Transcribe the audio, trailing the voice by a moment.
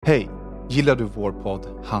Hej! Gillar du vår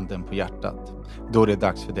podd Handen på hjärtat? Då är det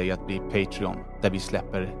dags för dig att bli Patreon, där vi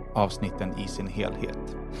släpper avsnitten i sin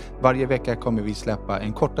helhet. Varje vecka kommer vi släppa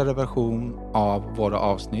en kortare version av våra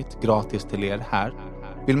avsnitt gratis till er här.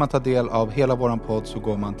 Vill man ta del av hela våran podd så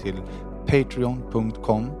går man till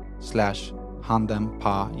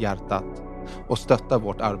patreon.com/handenpahjärtat och stöttar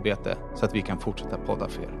vårt arbete så att vi kan fortsätta podda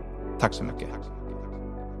för er. Tack så mycket!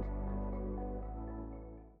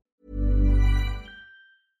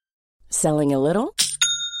 Selling a little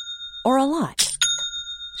or a lot?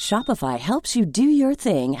 Shopify helps you do your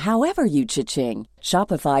thing however you cha-ching.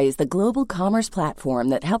 Shopify is the global commerce platform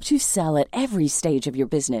that helps you sell at every stage of your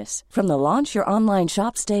business. From the launch your online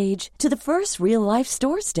shop stage to the first real-life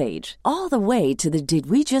store stage, all the way to the did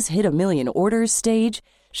we just hit a million orders stage.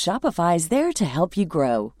 Shopify is there to help you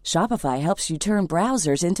grow. Shopify helps you turn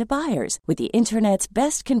browsers into buyers with the internet's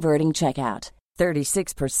best converting checkout.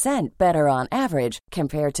 36% better on average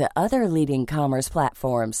compared to other leading commerce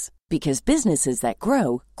platforms. Because businesses that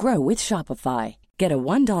grow, grow with Shopify. Get a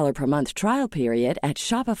 $1 per month trial period at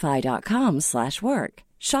shopify.com/work.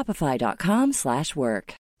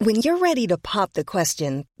 Shopify.com/work. When you're ready to pop the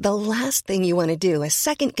question, the last thing you want to do is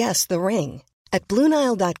second-guess the ring. At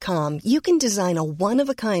BlueNile.com, you can design a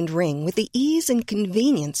one-of-a-kind ring with the ease and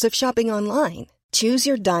convenience of shopping online. Choose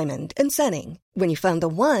your diamond and setting. When you find the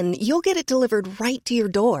one, you'll get it delivered right to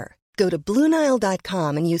your door. Go to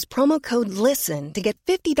BlueNile.com and use promo code LISTEN to get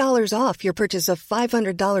 $50 off your purchase of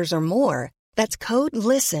 $500 or more. That's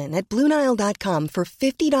code LISTEN at BlueNile.com for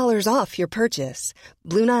 $50 off your purchase.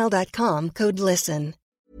 BlueNile.com, code LISTEN.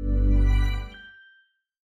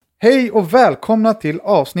 Hej och välkomna till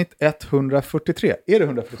avsnitt 143. Är det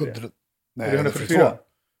 143? Nej, är det 144?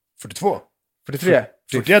 42. 43.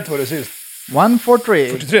 41 var det sist.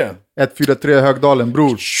 143. 43. 143 Högdalen,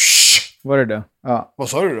 bror. Var är det? Ja. Vad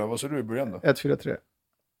sa du då? Vad sa du i början då? 143.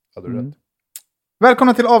 Hade du rätt?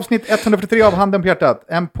 Välkomna till avsnitt 143 av Handen på hjärtat.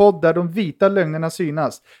 En podd där de vita lögnerna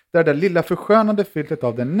synas. Där det lilla förskönande filtret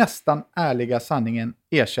av den nästan ärliga sanningen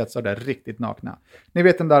ersätts av det riktigt nakna. Ni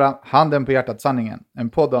vet den där Handen på hjärtat sanningen. En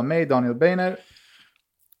podd av mig, Daniel Beiner.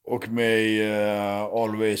 Och mig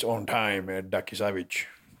Always On Time, Ducky Savage.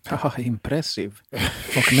 Ja, impressiv.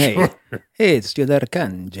 Och mig. Hej, det är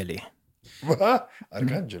Arcangeli. Va?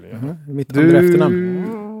 Arcangeli, ja. Mitt andra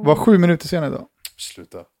efternamn. Var 7 minuter sen idag.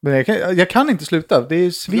 Sluta. Men jag kan inte sluta.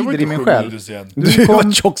 Det svider i min själ. Du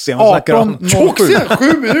var tjocksen, vad snackar om? Tjocksen?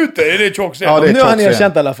 7 minuter? Är det tjocksen? Ja, det är nu har han tjocksen.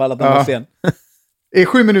 erkänt i alla fall att han var sen. Är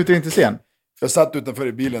 7 minuter inte sen? Jag satt utanför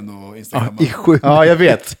i bilen och instagrammade. I 7. Ja, jag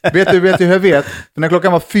vet. Vet du hur jag vet? För när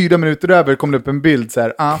klockan var 4 minuter över kom det upp en bild så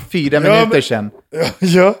här. 4 minuter sen.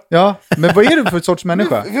 Ja. Ja, men vad är du för sorts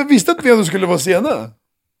människa? Jag visste att vi ändå skulle vara sena.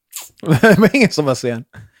 Det var ingen som var sen.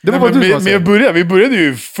 Det var vad du som men vi började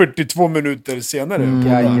ju 42 minuter senare.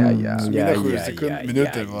 Ja. Så mina 7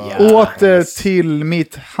 minuter var... Åter till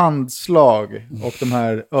mitt handslag och de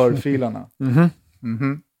här örfilarna.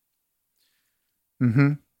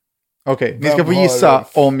 Okej, ni ska få gissa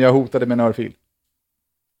om jag hotade med en örfil.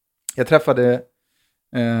 Jag träffade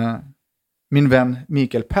min vän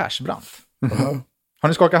Mikael Persbrandt. Har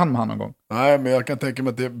ni skakat hand med han någon gång? Nej, men jag kan tänka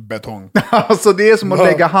mig att det är betong. Alltså det är som att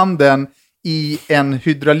lägga handen i en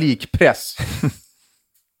hydraulikpress.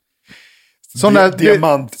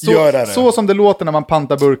 Diamantgörare. Så som det låter när man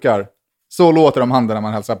pantar burkar. Så låter de handen när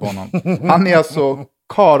man hälsar på honom. Han är alltså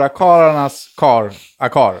kararnas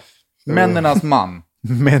akar. Männernas man.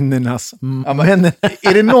 Männernas Ja, men,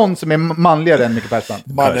 är det någon som är manligare än Mikael Persbrandt?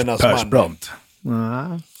 Mannernas Persbrandt.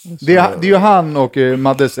 Det är ju han och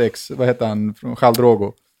Maddes ex, vad heter han, från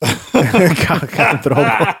Chaldrogo.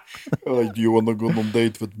 You wanna go on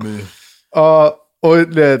date with me? Ja, och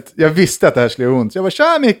jag visste att det här skulle göra ont. Så jag bara,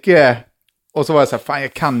 tja Micke! Och så var jag så här, fan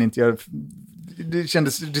jag kan inte göra... Det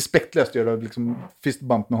kändes respektlöst att göra liksom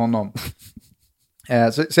fistbump med honom.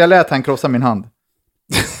 Så jag lät han krossa min hand.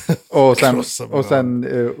 Och sen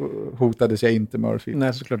hotades jag inte med örfil.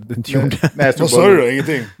 Nej, såklart du inte gjorde. Nej, vad sa du då?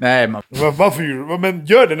 Ingenting? Nej, man. Varför? Men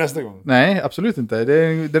gör det nästa gång. Nej, absolut inte.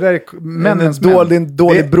 Det där är männens en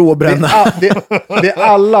dålig bråbränna. Det är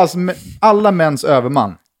alla mäns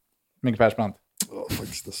överman. Mikael Persbrandt. Ja,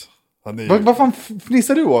 faktiskt alltså. Vad fan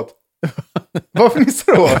fnissar du åt? Vad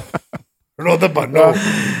fnissar du åt? Råda bara, no.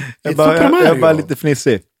 Jag är bara lite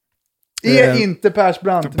fnissig. Är inte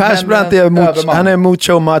Persbrandt. Persbrandt är han är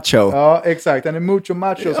mucho macho. Ja, exakt. Han är mucho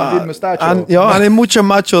macho som din mustacho. Han är mucho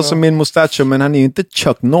macho som min mustacho, men han är ju inte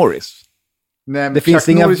Chuck Norris. Nej, det finns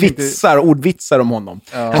inga ordvitsar om honom.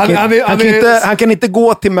 Ja. Han kan inte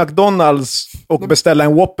gå till McDonalds och beställa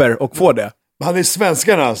en Whopper och få det. Han är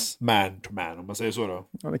svenskarnas man to man, om man säger så då.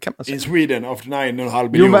 Ja, det kan man säga. In Sweden, after 9,5 miljoner.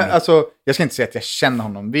 Jo, men alltså, jag ska inte säga att jag känner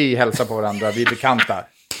honom. Vi hälsar på varandra, vi är bekanta.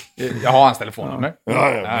 Jag har hans telefonnummer.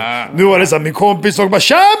 Ja. Nu var det så här, min kompis såg bara,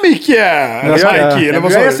 tja Micke! Eller Mikey, eller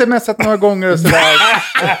vad jag sa har du? smsat några gånger och sådär.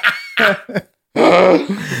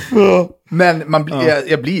 Men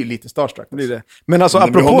jag blir ju lite starstruck. Blir det. Men alltså Men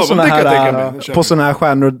apropå såna här, mig. på såna här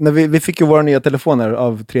stjärnor, när vi fick ju våra nya telefoner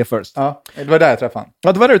av 3 First. Ja, det var där jag träffade han.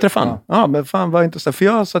 Ja, det var där du träffade han. Ja, men fan vad intressant. För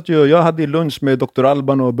jag hade ju lunch med Dr.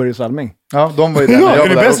 Alban och Börje Salming. Ja, de var ju där när jag Är var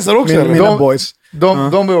det där. bästisar också? eller? Mina boys.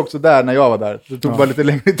 De var ju också där när jag var där. Det tog bara lite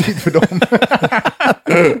längre tid för dem.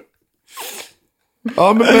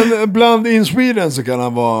 Ja, men bland In Sweden så kan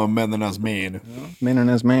han vara männens main.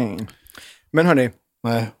 Männens main. Men hörni,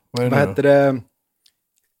 Nej, vad är vad det heter det?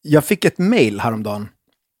 Jag fick ett mail häromdagen.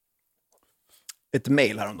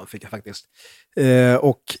 Fick jag faktiskt.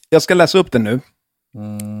 Och jag ska läsa upp det nu.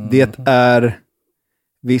 Det är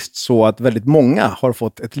visst så att väldigt många har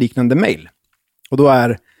fått ett liknande mail. Och då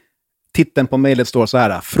är titeln på mejlet står så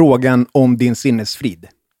här: frågan om din sinnesfrid.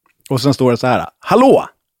 Och sen står det så här: hallå!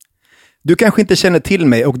 Du kanske inte känner till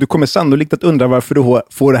mig och du kommer sannolikt att undra varför du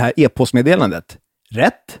får det här e-postmeddelandet.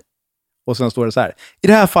 Rätt? Och sen står det så här: i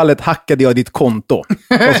det här fallet hackade jag ditt konto.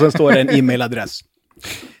 Och sen står det en e-mailadress.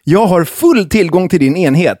 Jag har full tillgång till din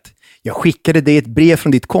enhet. Jag skickade dig ett brev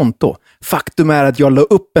från ditt konto. Faktum är att jag la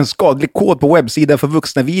upp en skadlig kod på webbsidan för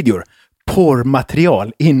vuxna videor.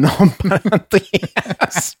 Porrmaterial inom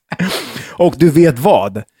parentes. Och du vet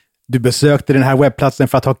vad? Du besökte den här webbplatsen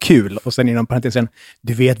för att ha kul. Och sen inom parentesen,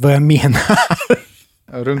 du vet vad jag menar.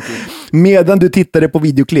 Medan du tittade på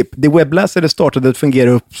videoklipp. Det webbläsare startade att fungera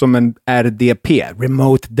upp som en RDP,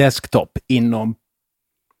 Remote Desktop, inom...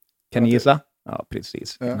 Kan ni gissa? Ja,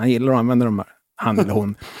 precis. Ja. Han gillar att använda de här, han eller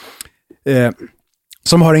hon.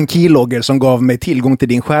 Som har en keylogger som gav mig tillgång till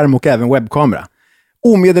din skärm och även webbkamera.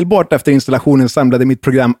 Omedelbart efter installationen samlade mitt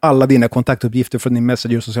program alla dina kontaktuppgifter från din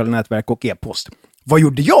Messenger, sociala nätverk och e-post. Vad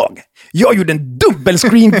gjorde jag? Jag gjorde en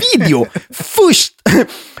dubbelscreen-video.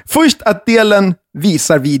 Först att delen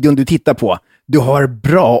visar videon du tittar på. Du har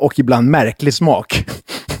bra och ibland märklig smak.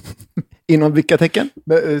 Inom vilka tecken?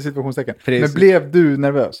 Situationstecken. Precis. Men blev du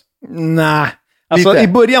nervös? Nej. Alltså i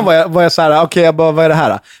början var jag så här, okej, vad är det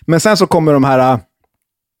här? Men sen så kommer de här...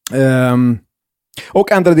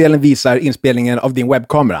 och andra delen visar inspelningen av din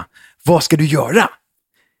webbkamera. Vad ska du göra?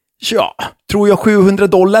 Ja, tror jag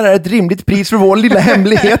 $700 är ett rimligt pris för vår lilla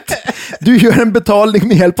hemlighet. Du gör en betalning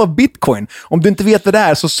med hjälp av Bitcoin. Om du inte vet vad det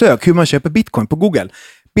är så sök hur man köper Bitcoin på Google.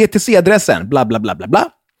 BTC-adressen, bla bla bla bla bla.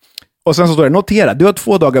 Och sen så står det, notera, du har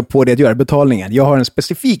 2 dagar på dig att göra betalningen. Jag har en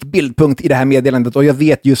specifik bildpunkt i det här meddelandet och jag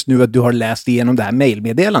vet just nu att du har läst igenom det här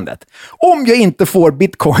mailmeddelandet. Om jag inte får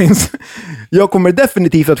bitcoins, jag kommer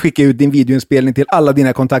definitivt att skicka ut din videoinspelning till alla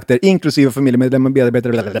dina kontakter, inklusive familjemedlemmar,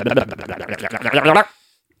 medarbetare.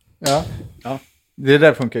 Ja. Det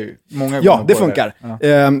där funkar ju. Många ja, det funkar.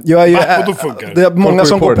 Jag är ju, det är många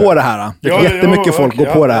som går på det här. Jättemycket folk går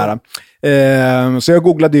på det här. Så jag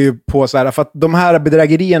googlade ju på så här, för att de här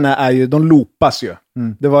bedrägerierna är ju, de loopas ju.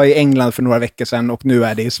 Det var i England för några veckor sedan och nu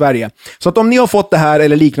är det i Sverige. Så att om ni har fått det här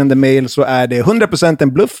eller liknande mail så är det 100%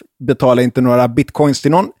 en bluff. Betala inte några bitcoins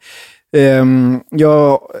till någon.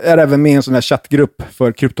 Jag är även med i en sån här chattgrupp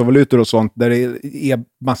för kryptovalutor och sånt där det är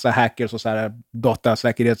massa hackers och så här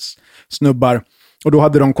datasäkerhetssnubbar. Och då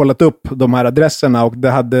hade de kollat upp de här adresserna och det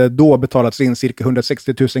hade då betalats in cirka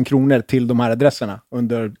 160 000 kronor till de här adresserna.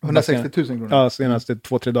 Under 160 000 kronor? Ja, senaste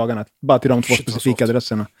 2-3 dagarna. Bara till de 2 specifika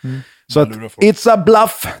adresserna. Så att, it's a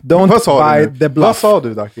bluff, don't buy the bluff. Vad sa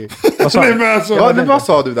du, Daki? Vad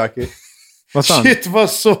sa du, Daki? Shit, vad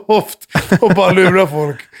soft och bara lura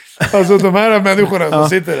folk. Alltså de här människorna som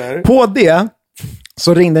sitter där. På det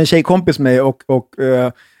så ringde en tjejkompis mig och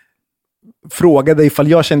frågade ifall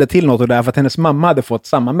jag kände till något och där för att hennes mamma hade fått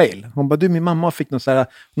samma mail. Hon bara, du, min mamma fick någon så här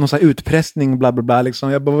utpressning, bla bla bla.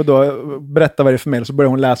 Liksom. Jag bara, vadå? Berätta vad det är för mail. Så började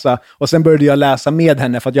hon läsa. Och sen började jag läsa med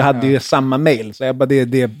henne för att jag hade ju samma mail. Så jag bara, det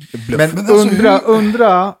är bluff. Men alltså,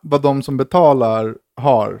 undra vad de som betalar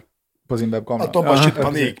har på sin webbkamera. Att de bara shit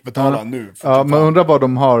panik, betala nu. Ja, men undra vad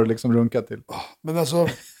de har liksom runkat till. Men alltså...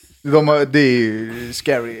 det är ju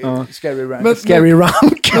scary rank. Scary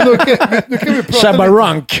rank. Nu kan vi prata Shabba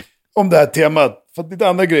rank om det här temat. För lite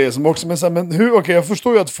andra grejer som också... Men hur, okej, jag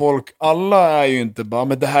förstår ju att folk... Alla är ju inte bara...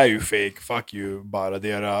 Men det här är ju fake. Fuck you. Bara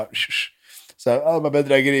radera... Så här, alla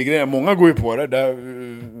bedrägerigrejer. Många går ju på det. Där,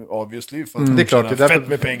 obviously. För att det är klart. Det är därför, fett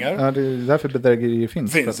med pengar. Ja, det är därför bedrägerier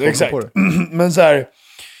finns. Exakt. Men så här...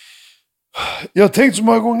 Jag har tänkt så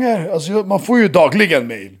många gånger. Alltså, man får ju dagligen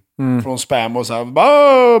mail. Från spam och så här.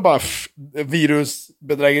 Bara virus,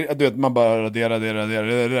 bedrägeri. Du vet, man bara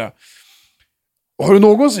raderar. Har du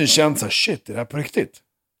någonsin känt så här, shit, är det här på riktigt?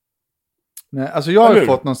 Nej, alltså jag har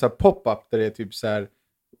fått någon så här pop-up där det är typ så här...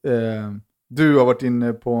 du har varit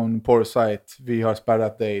inne på en porrsajt. Vi har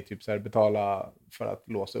spärrat dig. Typ så här, betala för att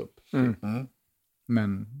låsa upp.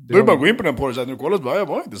 Men Då är det bara att gå in på den porrsajten och kolla att jag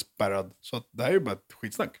var inte spärrad. Så att det här är ju bara ett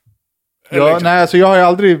skitsnack. Ja, nej, alltså jag har ju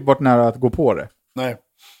aldrig varit nära att gå på det. Nej.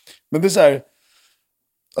 Men det är så här...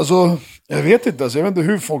 Alltså, jag vet inte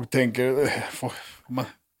hur folk tänker.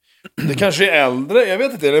 Det kanske är äldre, jag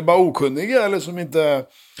vet inte, är det bara okunniga eller som inte...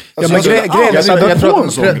 Alltså,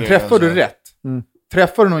 träffar du rätt?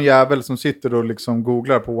 Träffar du någon jävel som sitter och liksom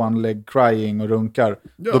googlar på one leg crying och runkar,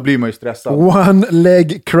 då blir man ju stressad. One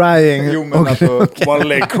leg crying. Jo, men alltså... One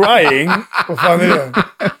leg crying? Vad fan är det?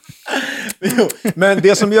 Jo, men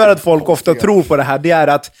det som gör att folk ofta tror på det här, det är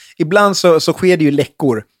att ibland så sker det ju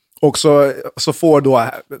läckor. Och så får då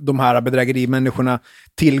de här bedrägerimänniskorna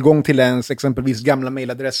tillgång till ens exempelvis gamla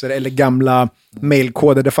mailadresser eller gamla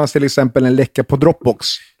mailkoder. Det fanns till exempel en läcka på Dropbox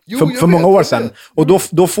för många år sedan. Och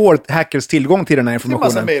då får hackers tillgång till den här informationen. Det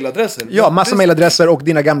är massa mailadresser. Ja, massa mailadresser och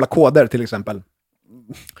dina gamla koder till exempel.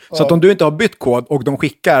 Så att om du inte har bytt kod och de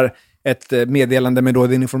skickar ett meddelande med då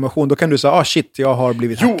din information, då kan du säga, shit, jag har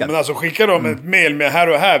blivit hackad. Jo, men alltså skickar de ett mail med här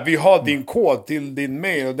och här, vi har din kod till din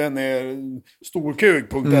mail och den är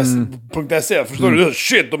storkuk.se. Förstår du?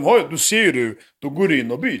 Shit, du ser du, då går du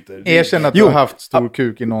in och byter. Erkänn att du har haft stor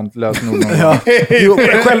kuk i någon lösenord.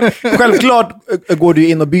 Självklart går du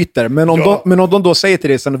in och byter, men om de då säger till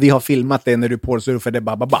dig sen att vi har filmat det när du porrsurfar, det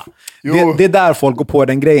bababa. Det är där folk går på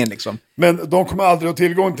den grejen liksom. Men de kommer aldrig ha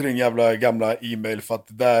tillgång till din jävla gamla e-mail för att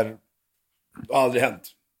det där har aldrig hänt.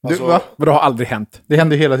 Alltså, Vadå har aldrig hänt? Det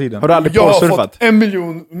händer hela tiden. Har du aldrig jag har porrsurfat? fått 1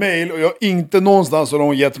 miljon mail och jag inte någonstans har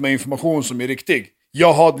de gett mig information som är riktig.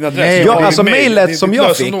 Jag har din adress. Alltså mailet som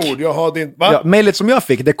jag fick. Jag har din, mailet som jag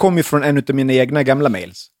fick, det kom ju från en av mina egna gamla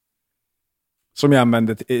mails. Som jag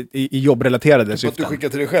använde i jobbrelaterade syften. Att du skickade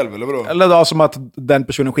till dig själv, eller vadå? Eller då, som att den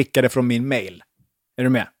personen skickade från min mail. Är du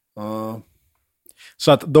med?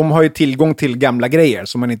 Så att de har ju tillgång till gamla grejer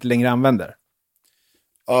som man inte längre använder.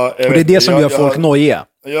 Och det är det som gör folk nojiga.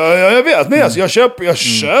 Ja, jag vet. Nej, alltså, jag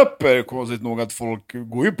köper konstigt nog att folk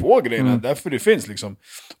går ju på grejerna. Därför det finns liksom.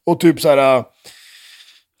 Och typ så här...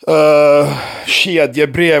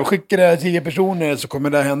 kedjebrev, skickar det 10 personer så kommer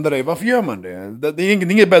det hända dig. Varför gör man det? Det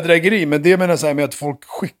är inget bedrägeri, men det menar så här med att folk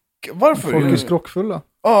skickar. Varför? Folk är skrockfulla.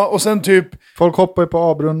 Ja, och sen typ... Folk hoppar ju på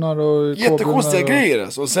A-brunnar och jättekonstiga grejer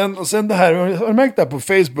alltså. Och sen det här, har du märkt det här på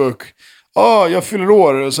Facebook? Jag fyller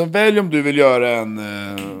år och sen välj om du vill göra en...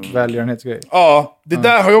 välgörenhetsgrej. Ja, det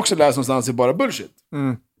där har jag också läst någonstans i bara bullshit.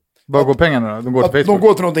 Var går pengarna då? De går till Facebook? De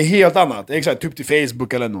går till någonting helt annat. Exakt, typ till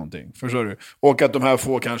Facebook eller någonting. Förstår du? Och att de här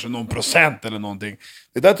får kanske någon procent eller någonting.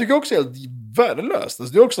 Det där tycker jag också är helt värdelöst.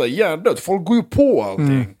 Alltså, det är också hjärndött. Folk går ju på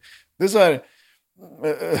allting. Det är så här...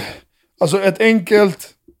 alltså ett enkelt...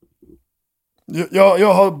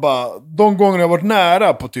 Jag har bara... De gånger jag har varit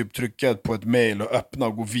nära på typ trycket på ett mail och öppna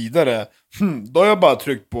och gå vidare... då har jag bara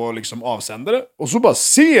tryckt på liksom avsändare. Och så bara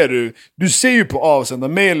ser du... Du ser ju på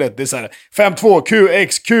avsändarmailet. Det är så här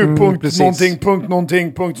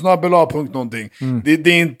 52qxq.någonting. Det är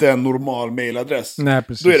inte en normal mailadress. Nej,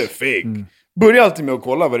 precis. Då är det fake. Börja alltid med att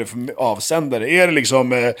kolla vad det är för avsändare. Är det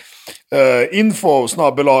liksom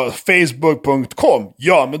info@facebook.com?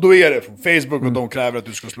 Ja, men då är det från Facebook och de kräver att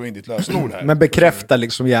du ska slå in ditt lösenord här. Men bekräfta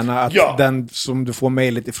liksom gärna att den som du får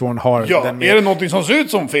mejlet ifrån har den. Är det någonting som ser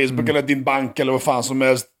ut som Facebook eller din bank eller vad fan som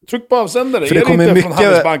helst, tryck på avsändare. För det kommer inte mycket från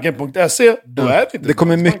handelsbanken.se, då är det inte. Det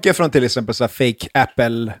kommer mycket från till exempel så här fake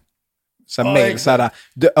Apple mail, såhär,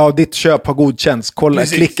 ditt köp har godkänts. Kolla,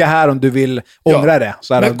 klicka här om du vill ångra det.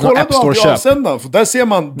 Såhär, men kolla App Store då avsändaren, för där ser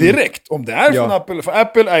man direkt om det är från Apple. För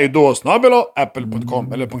Apple är ju då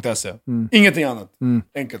apple.com eller .se. Ingenting annat.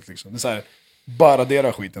 Enkelt liksom. Det är såhär, bara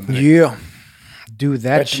deras skiten direkt. Yeah. Do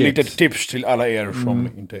that shit. Ett litet tips till alla er som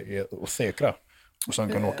inte är säkra. Och sen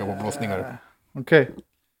kan åka på brottslingar. Okej.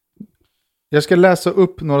 Jag ska läsa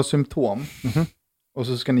upp några symptom. Och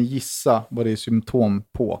så ska ni gissa vad det är symptom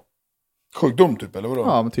på. Sjukdom typ, eller vadå?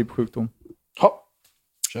 Ja, men typ sjukdom. Ja,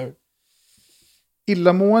 kör.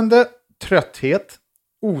 Illamående, trötthet,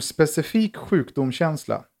 ospecifik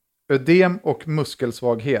sjukdomskänsla, ödem och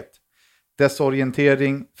muskelsvaghet,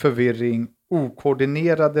 desorientering, förvirring,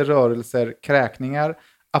 okoordinerade rörelser, kräkningar,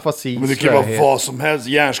 afasi, men det kan vara vad som helst,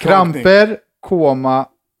 hjärnskakning. Kramper, koma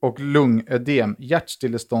och lungödem,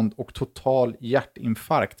 hjärtstillestånd och total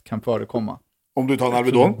hjärtinfarkt kan förekomma. Om du tar en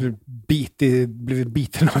Alvedon. Blivit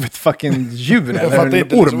biten av ett fucking djur Jag eller fattar en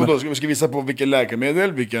inte. orm. Liksom, då ska vi visa på vilken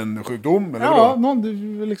läkemedel, vilken sjukdom? Eller Ja, vadå? någon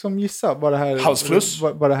du liksom gissa vad det här, Halsfluss?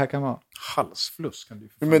 vad det här kan vara. Halsfluss kan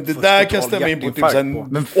du Men det där kan stämma in på typ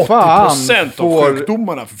Men 80% får- av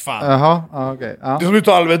sjukdomarna för fan. Jaha, ja, okej. Ja. Det är som du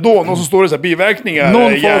tar Alvedon och så står det så här biverkningar.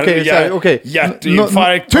 Någon får- okej.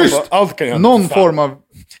 Hjärtinfarkt. Tyst! Allt kan ju hända. Någon för fan. form av...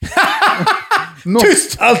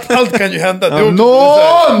 Tyst! Allt kan ju hända. Det är också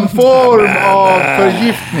Någon form av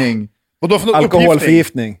förgiftning. Och då för något uppgiftning.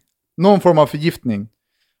 alkoholförgiftning. Någon form av förgiftning.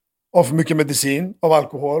 Av för mycket medicin, av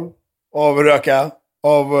alkohol, av röka,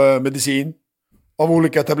 av medicin, av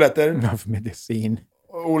olika tabletter, Av medicin.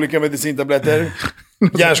 olika medicintabletter,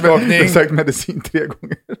 hjärnskakning. Jag har sagt medicin 3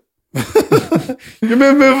 gånger. Ja,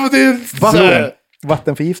 men det är så här,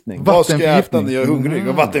 Vattenförgiftning. vad ska jag äta Vattenförgiftning. när jag är hungrig?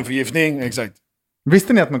 Och vattenförgiftning, exakt.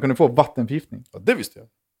 Visste ni att man kunde få vattenförgiftning? Ja, det visste jag.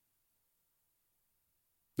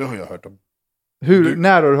 Det har jag hört om.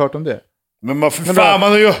 När har du hört om det? Men man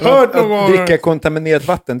har ju hört någon gång. Att dricka kontaminerat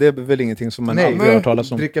vatten, det är väl ingenting som man aldrig har hört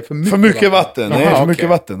talas om. dricka För mycket vatten. Nej, Jaha, för okej. mycket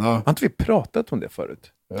vatten. Ja. Har inte vi pratat om det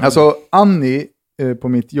förut? Alltså Annie på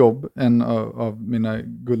mitt jobb, en av mina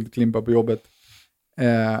guldklimpar på jobbet,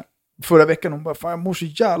 förra veckan hon bara, fan jag mår så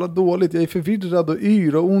jävla dåligt, jag är förvirrad och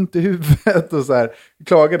yr och ont i huvudet och så här.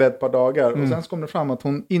 Klagade ett par dagar och sen så kom det fram att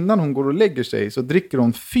hon, innan hon går och lägger sig så dricker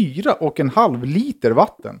hon 4,5 liter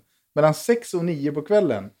vatten. Mellan 6 och 9 på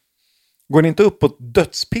kvällen. Går ni inte upp och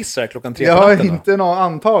dödspissar klockan 3 på Jag har natten då? inte någon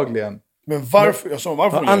antagligen. Men varför? Jag sa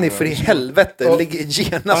varför Ja, hon gör Annie, det? för i helvete, lägg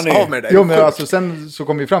genast Annie. av med det där. Jo men alltså sen så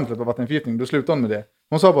kom vi fram till att det var vattenförgiftning, då slutade hon med det.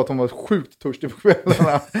 Hon sa bara att hon var sjukt törstig på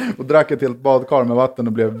kvällarna och drack ett helt badkar med vatten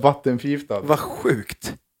och blev vattenförgiftad. Vad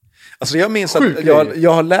sjukt. Alltså jag minns Sjuk att grej.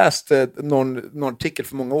 jag har läst någon artikel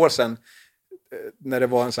för många år sedan när det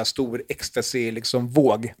var en så här stor ecstasy liksom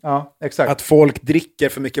våg. Ja, exakt. Att folk dricker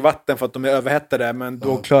för mycket vatten för att de är överhettade, men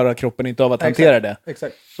då klarar kroppen inte av att hantera det.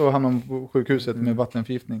 Exakt. Så hamnade hon på sjukhuset med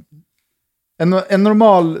vattenförgiftning. En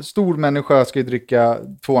normal stor människa ska ju dricka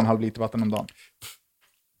 2,5 liter vatten om dagen.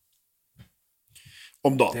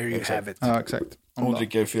 Om dagen. There you Exakt. have it. Ja, exakt. Om Hon dagen.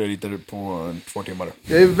 dricker 4 liter på 2 timmar.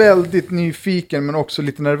 Jag är väldigt nyfiken men också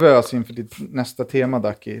lite nervös inför ditt nästa tema,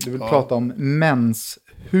 Daki. Du vill prata om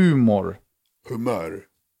menshumor. Humör.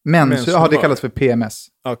 Menshumor. Ja, det kallas för PMS.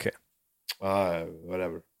 Okej.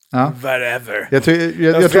 Whatever. Ja. Whatever. Jag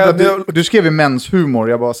trodde att du skrev ju menshumor.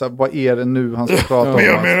 Jag bara så här, vad är det nu han ska prata om? Men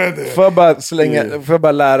jag menar det. Får jag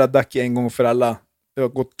bara lära Ducky en gång för alla. Det har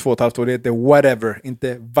gått 2,5 år. Det heter whatever,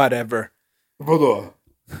 inte whatever. Vadå?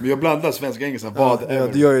 Men jag blandar svenska och engelska. Ja,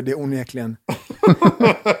 Whatever. du gör ju det onekligen.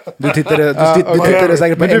 Du tittade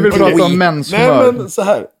säkert på Men du vill prata om MTV. menshumor. Nej men så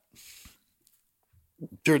här.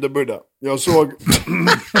 Kurda burda. Jag såg...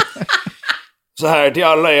 så här till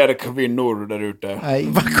alla er kvinnor där ute. Nej.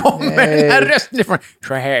 Var kommer den här rösten ifrån?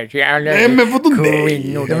 Så här till alla Nej men vadå nej?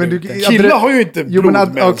 kvinnor Ja, men där du, ute. Killar har ju inte Jo men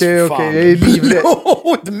blodmens. okej, fan. jag är livrädd.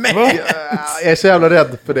 Blodmens! Jag är så jävla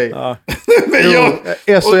rädd för dig. Men Jo,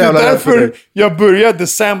 jag är så och det är jävla rädd för därför dig. jag började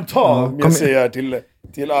samtal med att säga till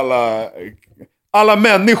alla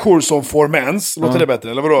människor som får mens. Låter det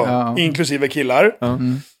bättre, eller vadå? Ja. Inklusive killar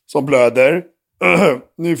som blöder.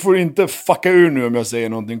 Ni får inte fucka ur nu om jag säger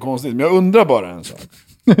någonting konstigt. Men jag undrar bara en sak.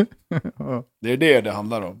 Det är det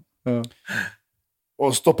handlar om. Ja.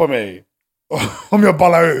 Och stoppa mig om jag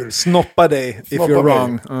ballar ur. Snoppa dig if Snoppa you're mig.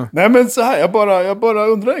 wrong. Nej men så här, jag bara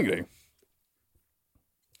undrar en grej.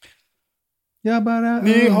 Jag bara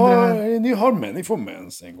Ni undrar. har män, ni får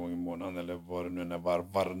mens en gång i månaden eller vad det nu är,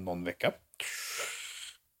 var någon vecka.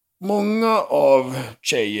 Många av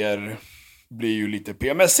tjejer blir ju lite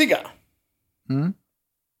PMS-iga. Mm.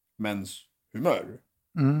 Menshumör.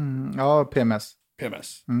 Ja, PMS.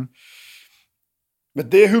 PMS. Mm. Men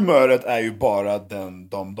det humöret är ju bara de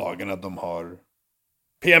dagarna de har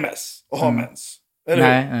PMS och har mens. Eller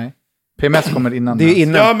hur? Nej. PMS kommer innan. Det är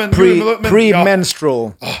innan Ja, men-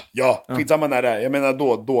 pre-menstrual. Ja, skitsamma när det är. Jag menar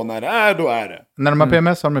då när det är, då är det. När de har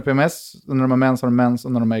PMS har de PMS, och när de har mens har de mens,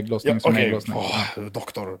 och när de har ägglossning Ja, så har de okej. ägglossning.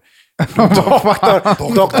 Doktor.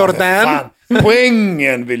 Dr. Dan. Fan.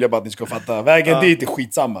 Poängen vill jag bara att ni ska fatta. Vägen dit är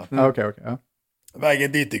skitsamma. Ja, okej. Ja.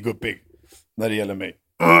 Vägen dit är guppig. När det gäller mig.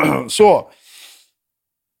 Så.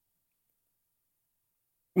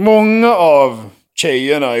 Många av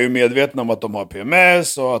tjejerna är ju medvetna om att de har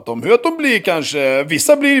PMS. Och att de blir kanske...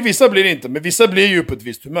 Vissa blir inte. Men vissa blir ju på ett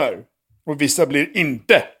visst humör. Och vissa blir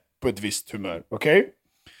inte på ett visst humör. Okej?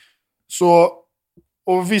 Så...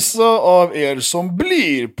 Och vissa av er som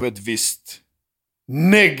blir på ett visst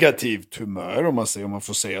negativt humör, om man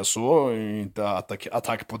får säga så, inte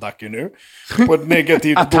attack på Dacke nu, på ett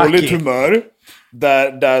negativt dåligt humör,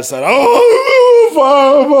 där så här,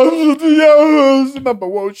 fan, man bara,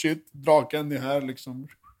 wow shit, draken är här liksom.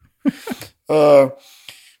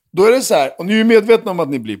 Då är det så här, och ni är ju medvetna om att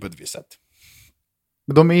ni blir på ett visst sätt.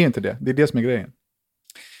 Men de är ju inte det. Det är det som är grejen.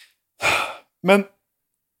 Men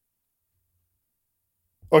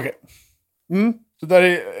okej. Så där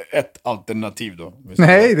är ett alternativ då.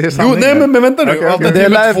 Nej, det är sanningen. Jo, nej, men vänta nu. Okay. Alternativ Det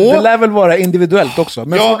lär väl vara individuellt också.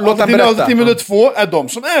 Men ja, låt han berätta. Alternativ nummer 2 är de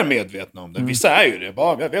som är medvetna om det. Vissa är ju det.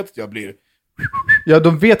 Bara, jag vet att jag blir... Ja,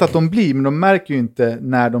 de vet att de blir, men de märker ju inte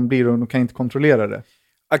när de blir och de kan inte kontrollera det.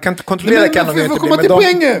 Jag kan inte kontrollera, kan de inte bli.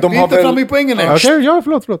 Men de har inte framme i poängen längre. Okej, ja,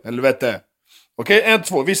 förlåt. Helvete. Okej, 1,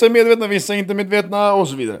 2. Vissa är medvetna, vissa är inte medvetna och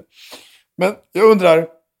så vidare. Men jag undrar,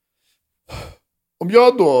 om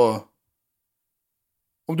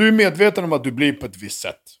du är medveten om att du blir på ett visst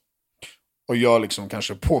sätt och jag liksom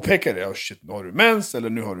kanske påpekar det, shit, nu har du mens, eller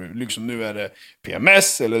nu har du liksom, nu är det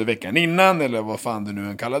PMS, eller veckan innan, eller vad fan du nu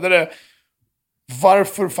än kallade det.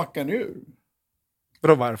 Varför fuckar ni ur?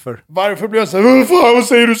 Bra, varför? Varför blir jag så här, vad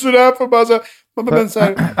säger du sådär? För bara så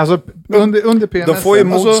här, alltså, under PMS... De får ju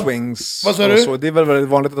mood swings. Vad sa du? Så. Det är väl väldigt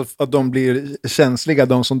vanligt att de blir känsliga,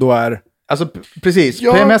 de som då är... Alltså, precis.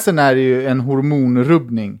 Ja. PMSen är ju en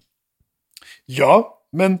hormonrubbning. Ja,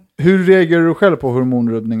 men... Hur reagerar du själv på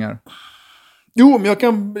hormonrubbningar? Jo, men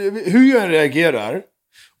hur jag reagerar...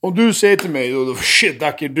 Om du säger till mig, shit,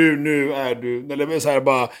 Dacke, nu är du... Eller så här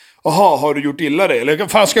bara, aha, har du gjort illa dig? Eller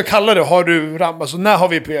vad fan ska jag kalla det? Har du rammat? Alltså, när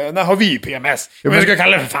har vi PMS? Vad ska jag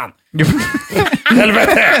kalla det för fan?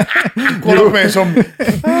 Helvete! Kolla på mig som...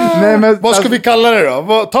 Nej, men, vad ska vi kalla det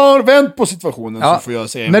då? Vänt på situationen, så får jag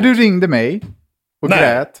säga emot. När du ringde mig och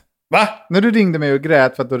grät... Va? När du ringde mig och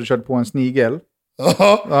grät för att du hade kört på en snigel...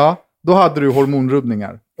 då hade du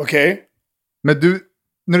hormonrubbningar. Okej. Men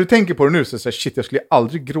när du tänker på det nu så säger shit, jag skulle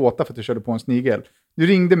aldrig gråta för att du körde på en snigel. Du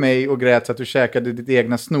ringde mig och grät så att du käkade ditt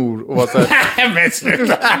egna snor och var så här... Men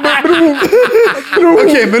sluta! Bror!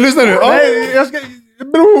 Okej, men lyssna nu. Nej,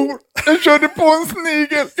 bror, jag körde på en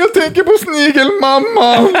snigel. Jag tänker på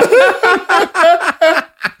snigelmamma.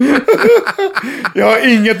 Jag har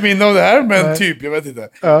inget minne av det här, men typ, jag vet inte.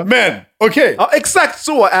 Ja. Men, okej. Ja, exakt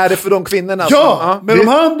så är det för de kvinnorna. Ja, men om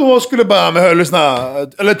han då skulle bara med lyssna,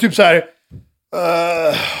 eller typ så här...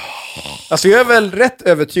 Alltså jag är väl rätt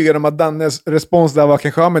övertygad om att Dannes respons där var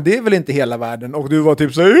kanske, men det är väl inte hela världen. Och du var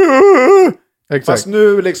typ så här... Exakt. Fast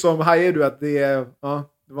nu liksom hajar du att det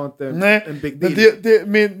var inte en big deal.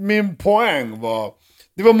 Min poäng var...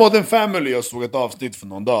 Det var Modern Family, jag såg ett avsnitt för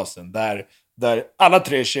någon dag sedan. Där alla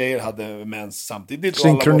 3 tjejer hade mens samtidigt.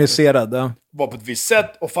 Synkroniserade. Var på ett visst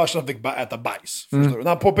sätt. Och farsan fick bara äta bajs. Förstår du? När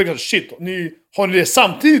han påpekade, shit, har ni det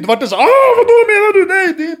samtidigt? Då var det så vadå menar du?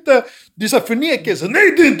 Nej, det är inte... Det är så här förnekelse.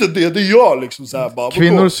 Nej, det är inte det. Det är jag liksom så här bara.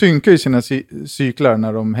 Kvinnor synkar ju sina cyklar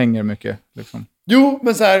när de hänger mycket. Liksom. Jo,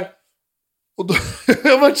 men så här... Och då,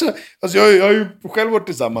 jag har ju själv varit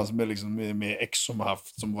tillsammans med ex som har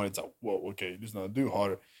varit så här, wow, okej, lyssna, du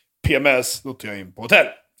har PMS, då tar jag in på hotell.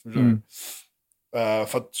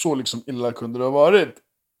 För att så liksom illa kunde det ha varit.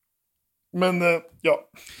 Men, ja.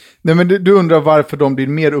 Nej, men du undrar varför de blir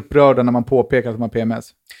mer upprörda när man påpekar att de har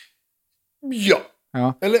PMS?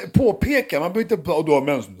 Ja. Eller påpeka, man behöver inte och då ha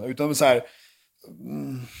mens, utan så här...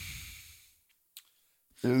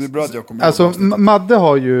 Det är bra att jag kommer alltså, Madde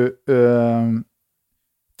har ju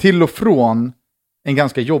till och från en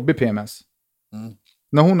ganska jobbig PMS.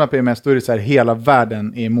 När hon har PMS då är det så här, hela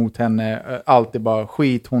världen är emot henne. Allt är bara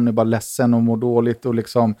skit, hon är bara ledsen och mår dåligt. Och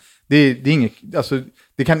liksom, det är inget, alltså,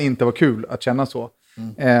 det kan inte vara kul att känna så.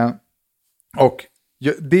 Och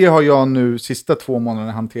det har jag nu sista 2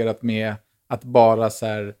 månaderna hanterat med att bara så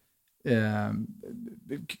här...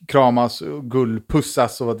 kramas och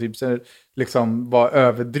gullpussas och var typ så här, liksom var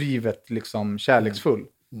överdrivet liksom kärleksfull.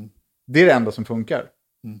 Det är det enda som funkar.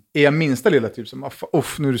 Är jag minsta lilla typ som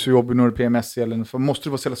nu är du så jobbig, nu har du PMS eller måste du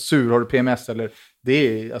vara så jävla sur, har du PMS eller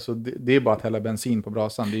det är bara att hälla bensin på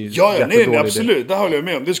brasan. Det är nej, absolut, det håller jag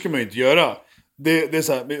med om. Det ska man inte göra. Det är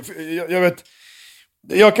så här, jag vet.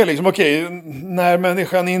 Jag kan liksom, när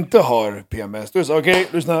människan inte har PMS, då är det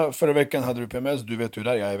så, lyssna, förra veckan hade du PMS, du vet hur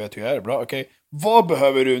det är, jag vet hur det är, bra, vad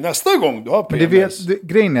behöver du nästa gång du har PMS?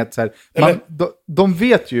 Grejen är så här, de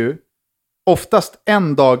vet ju oftast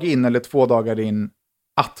 1 dag in eller 2 dagar in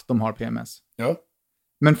att de har PMS. Ja.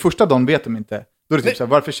 Men första dagen vet de inte. Då är det typ så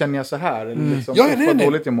här, varför känner jag så här? Eller liksom, vad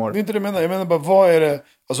dåligt jag mår. Det är inte det jag menar bara, vad är det?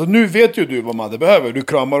 Alltså nu vet ju du vad Madde behöver. Du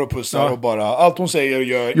kramar och pussar och bara, allt hon säger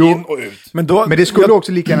gör in och ut. Men det skulle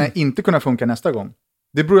också lika gärna inte kunna funka nästa gång.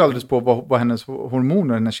 Det beror alldeles på vad hennes hormoner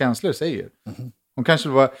och hennes känslor säger. Hon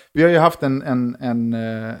kanske vi har ju haft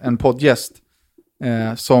en poddgäst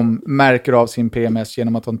som märker av sin PMS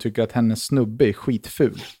genom att hon tycker att hennes snubbe är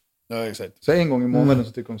skitful. Ja, exakt. Så en gång i månaden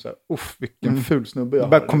så tycker hon så här, vilken ful snubbe jag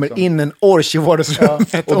har. Det bara kommer in en orch i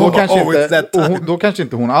vardagsrummet. Och då kanske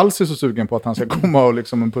inte hon alls är så sugen på att han ska komma och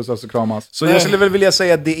liksom pussas och kramas. Så jag skulle väl vilja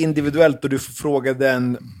säga att det är individuellt och du får fråga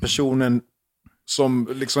den personen som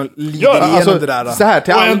liksom lider igenom det där. Så här,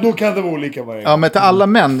 till och ändå kan det vara olika varje gång. Ja, men till alla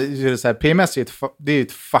män är det så här, PMS är det är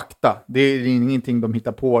ett fakta. Det är ingenting de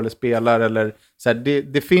hittar på eller spelar. Eller, så här,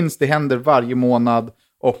 det finns, det händer varje månad.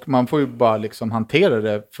 Och man får ju bara liksom hantera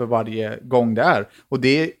det för varje gång det är. Och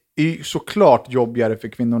det är ju såklart jobbigare för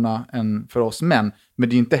kvinnorna än för oss män. Men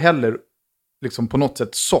det är inte heller liksom på något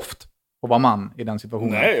sätt soft att vara man i den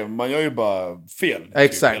situationen. Nej, man gör ju bara fel.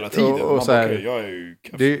 Exakt. Hela tiden. Och så här, jag är ju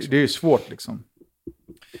det är ju svårt liksom.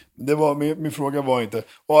 Det var, min fråga var inte...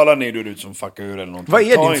 Och alla ni där ut som fuckar ur eller någonting. Vad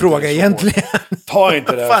är din fråga egentligen? Ta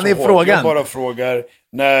inte det här fan är så frågan? Jag bara frågar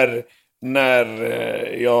när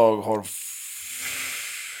jag har...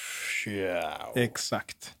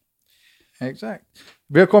 Exakt.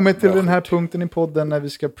 Vi har kommit till den här punkten i podden när vi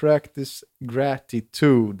ska practice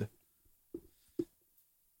gratitude.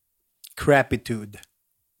 Crapitude.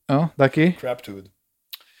 Ja, Ducky. Crapitude.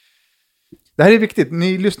 Det här är viktigt.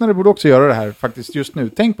 Ni lyssnare borde också göra det här faktiskt just nu.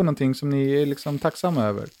 Tänk på någonting som ni är liksom tacksamma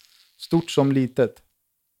över. Stort som litet.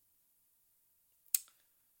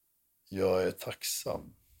 Jag är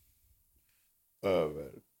tacksam över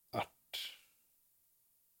att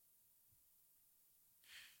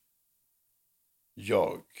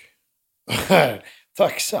jag är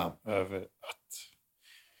tacksam över att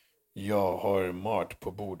jag har mat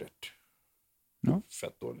på bordet. Ja.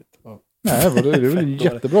 Fett dåligt. Ja. Nej, det är väl en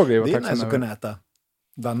jättebra grej att Det vara är tacksam nice att över. kunna äta.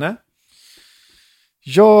 Danne?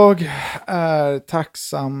 Jag är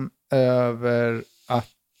tacksam över att...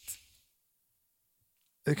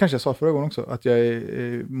 Det kanske jag sa förra gången också. Att jag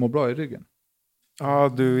mår bra i ryggen.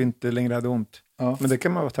 Ja, du inte längre hade ont. Ja. Men det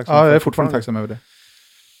kan man vara tacksam Ja, för. jag är fortfarande tacksam över det.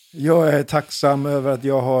 Jag är tacksam över att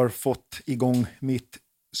jag har fått igång mitt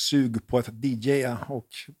sug på att DJa och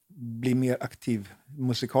bli mer aktiv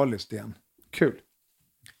musikaliskt igen. Kul.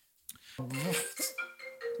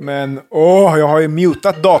 Men, jag har ju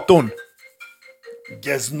mutat datorn.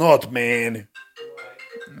 Guess not, man. Det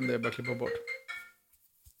är bara att klippa bort.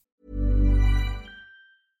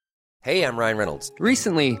 Hey, I'm Ryan Reynolds.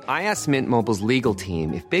 Recently, I asked Mint Mobile's legal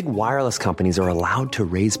team if big wireless companies are allowed to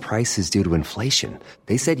raise prices due to inflation.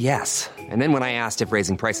 They said yes. And then when I asked if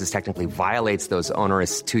raising prices technically violates those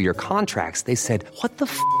onerous two-year contracts, they said, "What the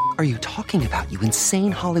f*** are you talking about, you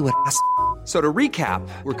insane Hollywood ass?" So to recap,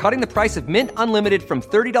 we're cutting the price of Mint Unlimited from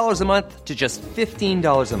 $30 a month to just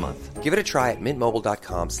 $15 a month. Give it a try at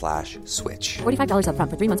mintmobile.com/switch. $45 up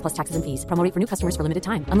front for 3 months plus taxes and fees. Promo rate for new customers for limited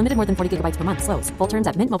time. Unlimited more than 40 gigabytes per month. Slows full terms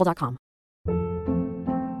at mintmobile.com.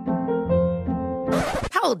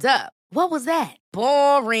 Hold up. What was that?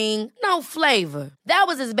 Boring. No flavor. That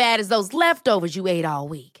was as bad as those leftovers you ate all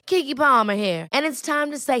week. Keke Palmer here, and it's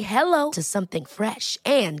time to say hello to something fresh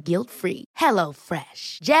and guilt-free. Hello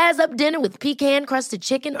Fresh. Jazz up dinner with pecan-crusted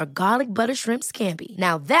chicken or garlic butter shrimp scampi.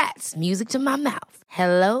 Now that's music to my mouth.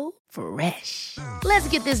 Hello Fresh. Let's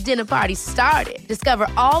get this dinner party started. Discover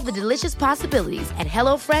all the delicious possibilities at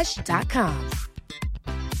hellofresh.com.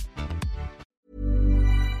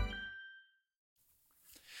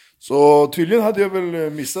 Så tydligen hade jag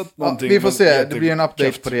väl missat någonting. Vi får se, det blir en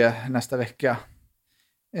update på det nästa vecka.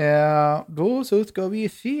 Då så ska vi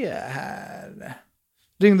se här.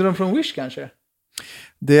 Ringde de från Wish kanske?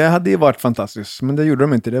 Det hade ju varit fantastiskt, men det gjorde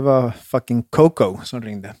de inte. Det var fucking Coco som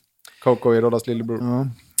ringde. Coco är Roddas lillebror. Ja.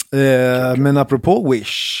 Men apropå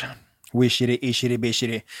Wish. Wishiri, ishiri,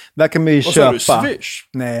 bishiri. Där kan man ju köpa... Sa du Swish?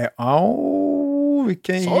 Nej,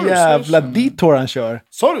 vilken Sa du jävla Swish? detour han kör.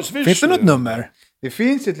 Sa du Swish? Finns det något nummer? Det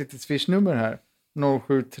finns ett litet Swish-nummer här.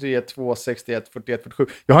 0732614147.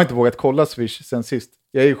 Jag har inte vågat kolla Swish sen sist.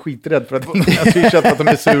 Jag är ju skiträdd för att de har swishat att de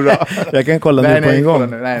är sura. Jag kan kolla nu på en gång.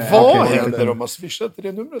 Vad händer om man swishar till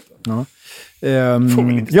det numret då?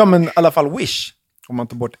 Ja, men i alla fall Wish. Om man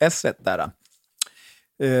tar bort S1 där.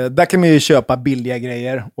 Där kan man ju köpa billiga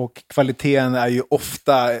grejer. Och kvaliteten är ju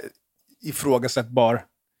ofta ifrågasättbar.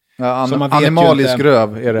 Ja, Så man vet animalisk inte,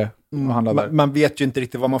 röv är det. Man vet ju inte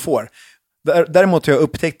riktigt vad man får. Däremot har jag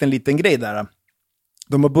upptäckt en liten grej där.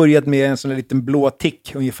 De har börjat med en sån här liten blå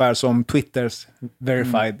tick, ungefär som Twitters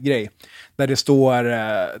verified-grej. Där det står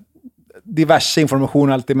diverse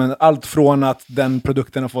information alltid, men allt från att den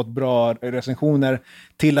produkten har fått bra recensioner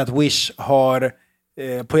till att Wish har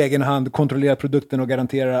på egen hand kontrollerat produkten och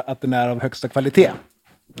garanterar att den är av högsta kvalitet.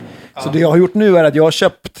 Så det jag har gjort nu är att jag har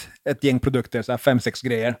köpt ett gäng produkter, så här 5-6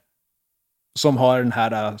 grejer, som har den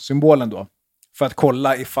här symbolen då. för att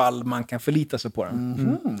kolla ifall man kan förlita sig på den.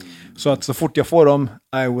 Så att så fort jag får dem,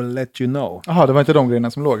 I will let you know. Jaha, det var inte de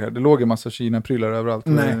grejerna som låg här. Det låg en massa Kina-prylar överallt.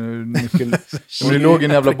 Nej. Det låg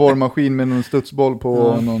en jävla borrmaskin med någon studsboll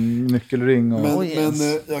på någon nyckelring. Och... Men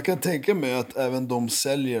jag kan tänka mig att även de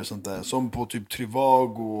säljer sånt där. Som på typ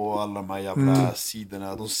Trivago och alla de här jävla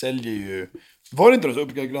sidorna. De säljer ju... Var det inte någon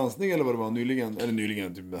Uppdrag granskning eller vad det var nyligen? Eller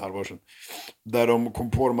nyligen, typ ett halvår sedan. Där de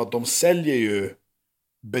kom på dem att de säljer ju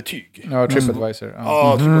betyg. Ja, TripAdvisor.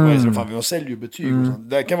 Ja, TripAdvisor. Fan, de säljer ju betyg och sånt.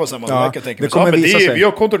 Det kan vara samma sak. Jag tänker, men vi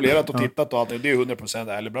har kontrollerat och tittat och allt. Det är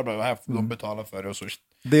 100% eller bla bla. Här får de betala för det och så.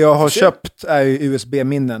 Det jag har köpt är ju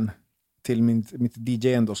USB-minnen till mitt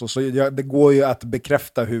DJ ändå. Så det går ju att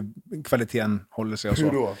bekräfta hur kvaliteten håller sig och så.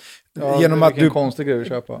 Hur då? Ja, genom att du konstig grej att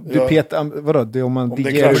köpa. Du petar, vadå? Det om man om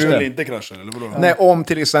det kraschar eller inte kraschar eller vadå? Nej, om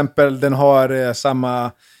till exempel den har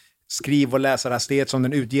samma skriv- och läsarhastighet som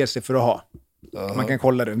den utger sig för att ha. Man kan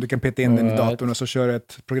kolla det. Du kan peta in den i datorn och så kör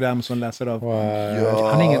ett program som läser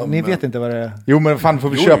av. Ni vet inte vad det är. Jo, men fan får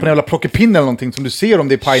vi köpa en jävla plockepinn eller någonting som du ser om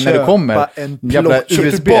det är paj när det kommer. Jävla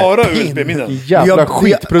USB. Bara USB-minnen. Jävla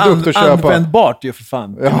skitprodukt att köpa. Användbart ju för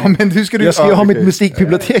fan. Ja, men hur ska du... Jag ska ju ha mitt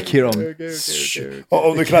musikbibliotek i dem.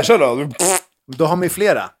 Om du kraschar då? Då har man ju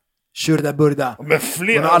flera. Shurda burda. Men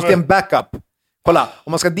flera. Man har alltid en backup. Kolla,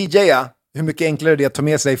 om man ska DJa, hur mycket enklare det är att ta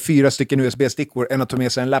med sig 4 stycken USB-stickor än att ta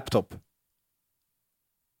med sig en laptop.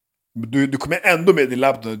 Du kommer ändå med din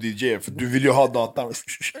laptop och DJ för du vill ju ha datan.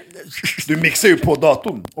 Du mixar ju på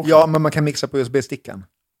datorn också. Ja, men man kan mixa på USB-stickan.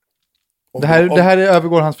 Det här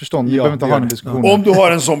övergår hans förstånd. Vi behöver inte ha en diskussion. Om du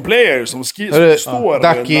har en sån player som står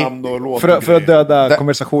med namn och låt. För att döda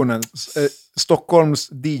konversationen. Stockholms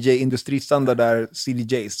DJ-industristandard där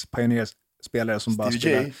CDJs, Pioneer-spelare som bara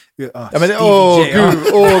spelar. Ja, men vilket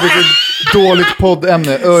dåligt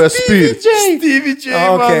poddämne. Jag spyr. Stevie J,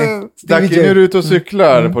 okay. Dacke, nu är du ute och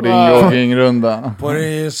cyklar på din joggingrunda. På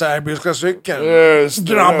din serbiska cykel.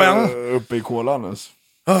 Grabben. Uppe i Kålanäs.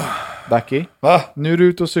 Dacke, nu är du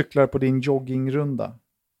ute och cyklar på din joggingrunda.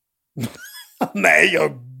 Nej,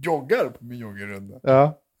 jag joggar på min joggingrunda.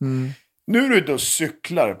 Ja. Nu är du ute och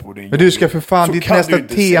cyklar på din. Men du ska för fan, ditt nästa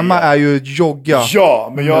tema är ju jogga.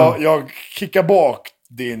 Ja, men jag kickar bak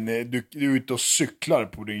din. Du är ute och cyklar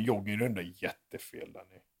på din joggingrunda. Jättefel,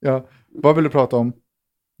 Danny. Ja, vad vill du prata om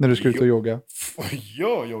när du ska ut och jogga?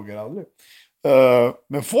 Jag joggar aldrig.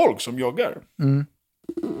 Men folk som joggar.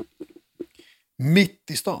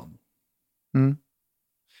 Mitt i stan.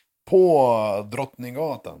 På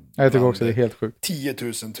Drottninggatan. Jag tycker också det är helt sjukt. 10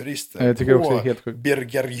 000 turister. Jag tycker också det är helt sjukt.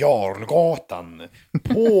 Birger Jarlgatan.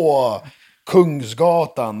 På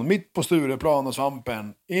Kungsgatan. Mitt på Stureplan och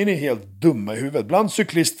Svampen. Är ni helt dumma i huvudet? Bland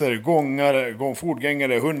cyklister, gångare,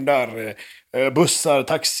 fotgängare, hundar, bussar,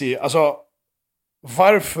 taxi. Alltså,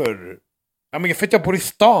 varför? Ja, men för att jag bor i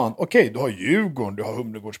stan. Okej, du har Djurgården, du har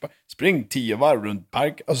Humlegårdspark. Spring 10 varv runt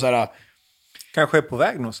park. Och sådär. Kanske är på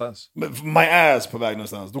väg någonstans. My ass på väg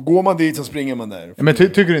någonstans. Då går man dit så springer man där. Men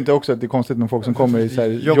tycker du inte också att det är konstigt med folk som kommer i så här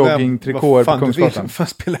joggingtrikåer på Kungsgatan? Vad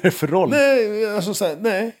spelar det för roll? Nej, alltså såhär,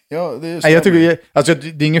 nej. Ja, det är nej, jag tycker, alltså,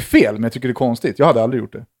 det är inget fel, men jag tycker det är konstigt. Jag hade aldrig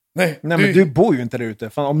gjort det. Nej, men du bor ju inte där ute.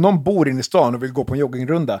 Fan, om någon bor inne i stan och vill gå på en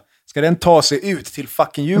joggingrunda, ska den ta sig ut till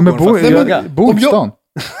fucking Djurgården? Men bo i stan.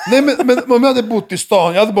 Nej, men om jag hade bott i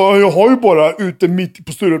stan, jag har ju bara ute mitt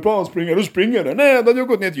på Stureplan springer och springer där. Nej, då hade jag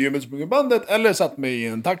gått ner till gymmet, sprungit bandet eller satt mig i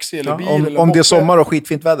en taxi eller bil. Om det är sommar och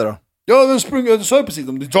skitfint väder då? Ja, jag sa precis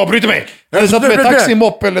om du bryter mig. Eller satt med taxi,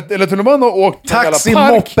 moppe eller tunnelbana och åkt taxi,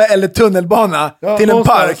 moppe eller tunnelbana till en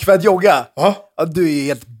park för att jogga. Ja, du är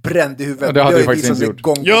helt bränd i huvudet. Ja, det hade jag faktiskt inte gjort.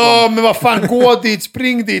 Men vad fan, gå dit,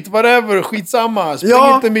 spring dit, whatever, skitsamma.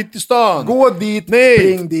 Spring inte mitt i stan. Gå dit,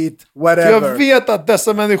 spring dit, whatever. För jag vet att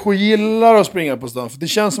dessa människor gillar att springa på stan. För det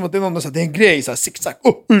känns som att det är någon som det är en grej, såhär zigzag.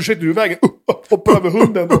 Ursäkta, du är i vägen. Hoppa över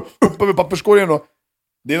hunden, hoppa över papperskorgen och...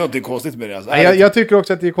 Det är något konstigt med det. Alltså. Jag tycker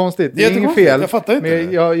också att det är konstigt. Det är inget fel. Jag fattar inte.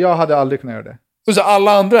 Men jag hade aldrig kunnat göra det. Så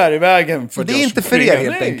alla andra är i vägen för det är inte för er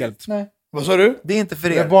helt enkelt. Nej. Vad sa du? Det är inte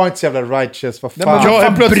för er. Det var inte så jävla righteous. Vad fan? Jag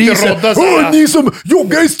är plötsligt rodda så här. Ni som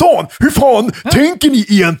joggar i stan, hur fan tänker ni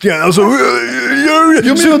egentligen? Alltså,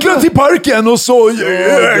 cykla till parken och så...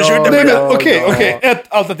 Okej. Ett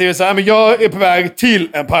alternativ är så här, men jag är på väg till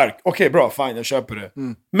en park. Okej, bra, fine, jag köper det.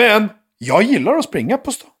 Men jag gillar att springa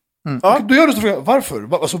på stan. Då gör du så frågan,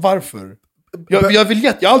 varför? Alltså varför? Jag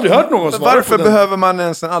har aldrig hört någon svara. Varför behöver man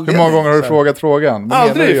ens en anledning? Hur många gånger har du frågat frågan?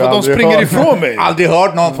 Aldrig, för de springer ifrån mig. Aldrig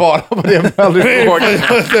hört någon svara på det.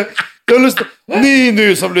 Ni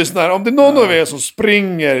nu som lyssnar, om det är någon av er som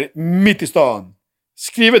springer mitt i stan,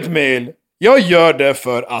 skriv ett mail. Jag gör det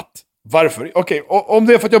för att. Varför? Okej, om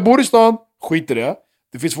det är för att jag bor i stan, skit i det.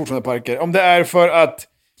 Det finns fortfarande parker. Om det är för att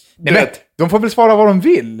Nej, men, de får väl svara vad de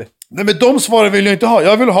vill. Nej, men de svaren vill jag inte ha.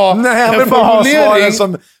 Jag vill ha... Nej, jag vill bara ha svaren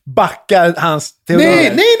som backar hans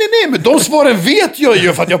teori. Nej, men de svaren vet jag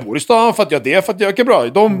ju för att jag bor i stan, för att jag det, för att jag är bra.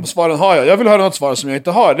 De svaren har jag. Jag vill höra något svar som jag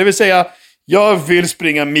inte har. Det vill säga, jag vill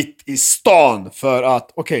springa mitt i stan för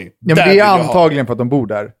att, okej, ja, men det är antagligen för att de bor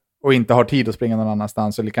där och inte har tid att springa någon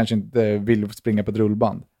annanstans eller kanske inte vill springa på ett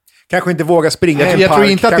rullband. Kanske inte vågar springa i en Jag park.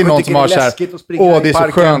 tror inte att det är någon som har så här, det är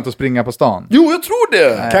så skönt att springa på stan. Jo, jag tror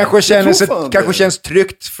det. Kanske känns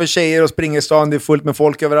tryggt för tjejer att springa i stan. Det är fullt med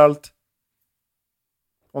folk överallt.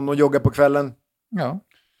 Om de joggar på kvällen. Ja.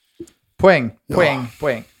 Poäng.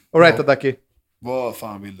 All right, Adaki. Vad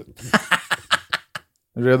fan vill du?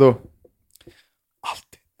 Är du redo?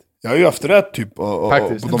 Alltid. Jag har ju haft rätt typ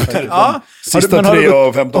Faktiskt. På de sista 3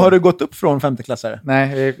 av 15. Har du gått upp från 5:e-klassare?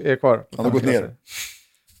 Nej, jag är kvar. Han har gått ner.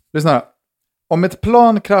 Lyssna. Om ett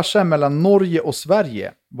plan kraschar mellan Norge och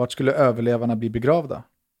Sverige, vart skulle överlevarna bli begravda?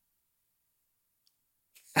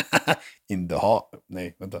 In the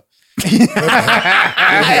Nej, vänta.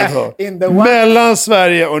 Mellan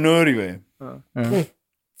Sverige och Norge.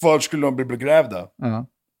 Vart skulle de bli begravda?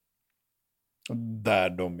 Där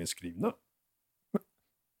de är skrivna.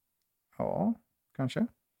 Ja, kanske.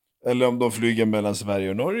 Eller om de flyger mellan Sverige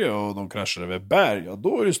och Norge och de kraschar över berg,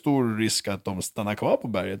 då är det stor risk att de stannar kvar på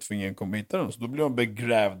berget för ingen kommer hitta dem. Så då blir de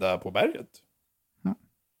begravda på berget.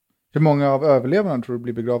 Hur många av överlevarna tror du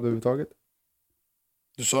blir begravda överhuvudtaget?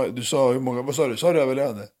 Du sa hur många? Vad sa du? Sa du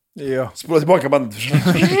överlevande? Ja. Spola tillbaka bandet.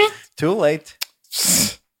 Too late.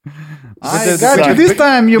 I got you this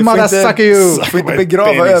time, you motherfucker you! Du får inte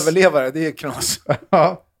begrava överlevare, det är knas.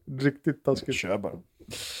 Ja, riktigt taskigt. Kör bara.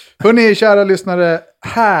 Hörrni, kära lyssnare,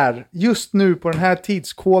 här, just nu på den här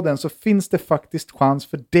tidskoden så finns det faktiskt chans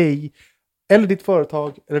för dig eller ditt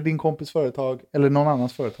företag, eller din kompis företag, eller någon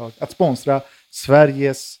annans företag att sponsra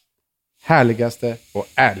Sveriges härligaste och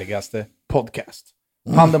ärligaste podcast.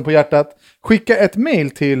 Handen på hjärtat. Skicka ett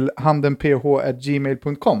mail till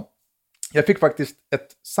handenph@gmail.com. Jag fick faktiskt ett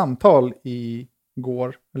samtal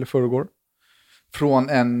igår, eller förrgår, från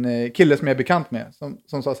en kille som jag är bekant med,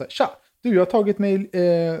 som sa så här: tja, du, jag har tagit mig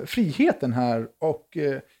friheten här och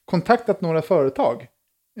kontaktat några företag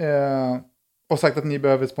och sagt att ni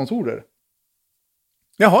behöver sponsorer.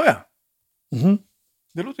 Jaha, ja. Mm-hmm.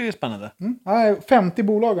 Det låter ju spännande. 50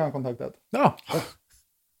 bolag har han kontaktat. Ja.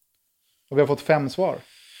 Och vi har fått 5 svar.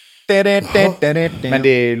 Men det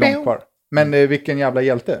är långt kvar. Men vilken jävla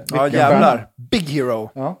hjälte. Ja, jävlar. Big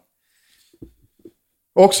hero. Ja.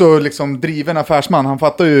 Också liksom driven affärsman. Han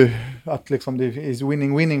fattar ju att liksom det is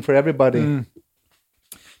winning for everybody.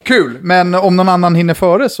 Kul, men om någon annan hinner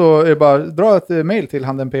före så är det bara dra ett mail till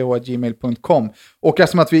handenph@gmail.com. Och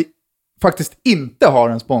eftersom att vi faktiskt inte har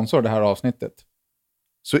en sponsor det här avsnittet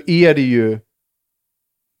så är det ju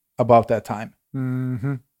about that time.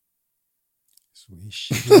 Mhm.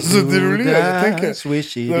 Swish. Alltså det roliga, jag tänker.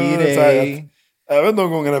 Swish. Även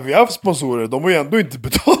de gångerna vi har haft sponsorer, de har ju ändå inte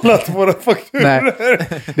betalat våra fakturor. Nej,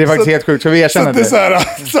 det är faktiskt helt sjukt. Ska vi erkänna det? Så det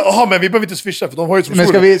är så här, men vi behöver inte swisha för de har ju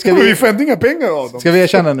sponsorer. Men vi får ändå inga pengar av dem. Ska vi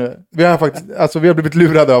erkänna nu? Vi har faktiskt, alltså vi har blivit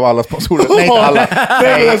lurade av alla sponsorer. Nej, inte alla.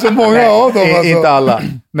 Nej, alltså många av dem. Alltså. Inte alla.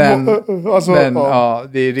 Men, alltså, ja,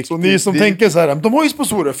 det är riktigt. Så ni som tänker så här, de har ju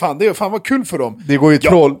sponsorer, fan, det är fan vad kul för dem. Det går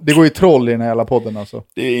ju troll i den här jävla podden alltså.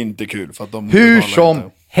 Det är inte kul för att de... Hur som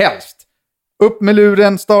helst. Upp med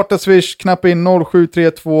luren, starta Swish, knappa in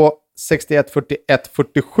 0732 61 41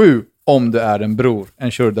 47 om du är en bror,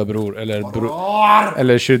 en kyrda-bror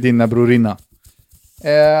eller kyrdinna-brorinna.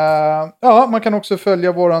 Ja, man kan också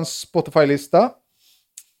följa våran Spotify-lista.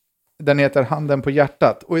 Den heter Handen på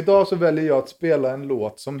hjärtat. Och idag så väljer jag att spela en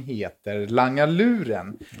låt som heter Langa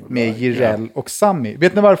luren med Jireel och Sammy.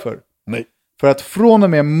 Vet ni varför? Nej. För att från och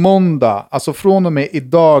med måndag, alltså från och med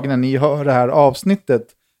idag när ni hör det här avsnittet,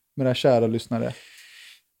 mina kära lyssnare,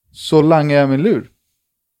 så langar jag min lur.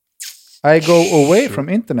 I go away from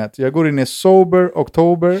internet. Jag går in i sober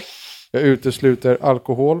oktober. Jag utesluter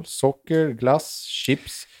alkohol, socker, glass,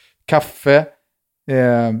 chips, kaffe,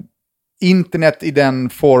 internet i den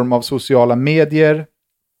form av sociala medier.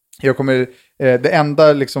 Jag kommer, det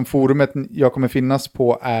enda liksom forumet jag kommer finnas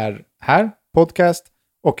på är här, podcast,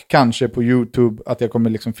 och kanske på YouTube att jag kommer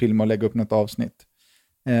liksom filma och lägga upp något avsnitt.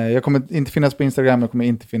 Jag kommer inte finnas på Instagram, jag kommer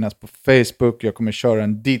inte finnas på Facebook, jag kommer köra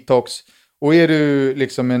en detox. Och är du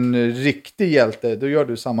liksom en riktig hjälte, då gör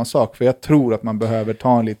du samma sak. För jag tror att man behöver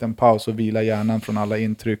ta en liten paus och vila hjärnan från alla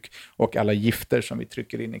intryck och alla gifter som vi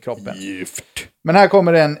trycker in i kroppen. Gift. Men här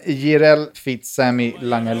kommer en Jireel feat Sammy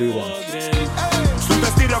Langa luren. Sluta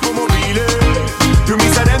stirra på mobilen. Du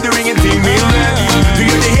missar den, du ingenting minne. Du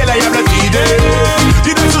gör det hela jävla tiden.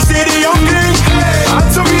 Det är den som ser dig omkring.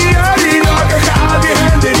 Allt som vi gör idag kanske aldrig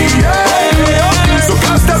händer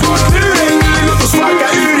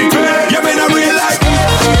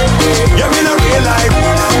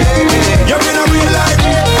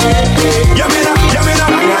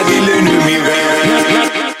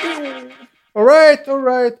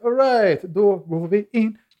All right. Då går vi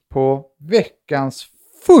in på veckans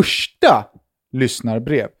första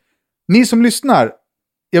lyssnarbrev. Ni som lyssnar,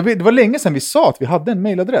 det var länge sedan vi sa att vi hade en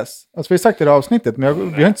mailadress. Alltså vi har sagt det i avsnittet,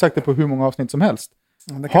 men vi har inte sagt det på hur många avsnitt som helst.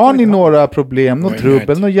 Har ni några problem, något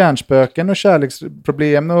trubbel, något hjärnspöken, något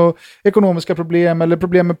kärleksproblem, något ekonomiska problem eller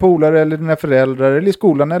problem med polare eller dina föräldrar eller i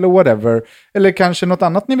skolan eller whatever, eller kanske något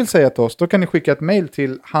annat ni vill säga till oss, då kan ni skicka ett mail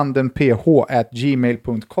till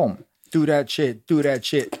handenph@gmail.com. Do that shit.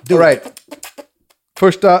 All right.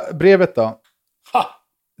 Första brevet då.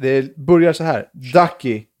 Det börjar så här.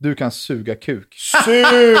 Ducky, du kan suga kuk.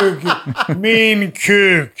 Sug min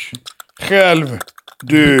kuk. Själv,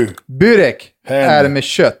 du. Burek är med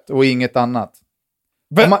kött och inget annat.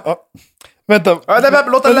 Vänta.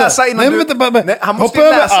 Låt han läsa innan Nej, han måste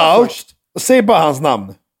läsa först. Säg bara hans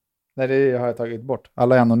namn. Nej, det har jag tagit bort.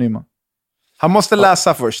 Alla är anonyma. Han måste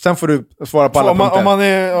läsa först, sen får du svara på alla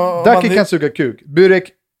punkter. Ducky kan suga kuk.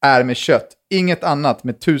 Burek är med kött. Inget annat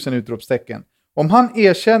med 1000 utropstecken. Om han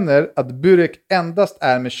erkänner att Burek endast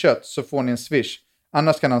är med kött så får ni en swish.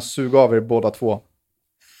 Annars kan han suga av er båda två.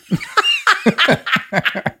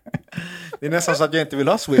 Det är nästan så att jag inte vill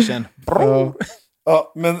ha swishen.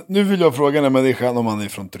 Ja, men nu vill jag fråga den människan om han är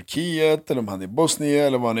från Turkiet eller om han är Bosnien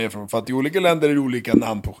eller om han är från, för att i olika länder är det olika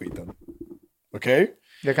namn på skiten. Okej?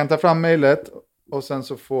 Jag kan ta fram mejlet och sen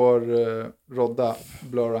så får Rodda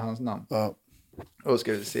blurra hans namn. Ja. Och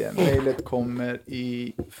ska vi se. Mejlet kommer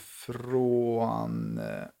ifrån...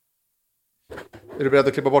 Är du beredd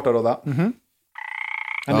att klippa bort det, Rodda? Mm-hmm.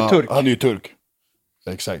 Han är turk. Han är ju turk.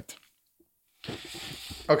 Exakt.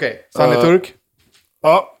 Okej, så han är turk?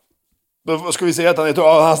 Ja. Då ska vi säga att han är turk.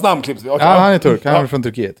 Ja, hans namn klipps vi. Okay. Ja, han är turk. Han är från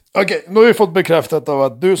Turkiet. Okej, nu har vi fått bekräftat av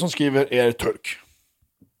att du som skriver är turk.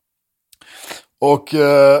 Och...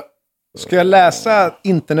 ska jag läsa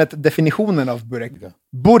internetdefinitionen av burek?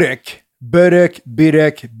 Burek,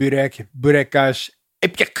 burekas,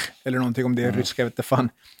 epjek, eller någonting om det är ryska, vet inte fan.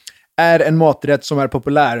 Är en maträtt som är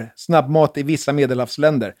populär. Snabbmat i vissa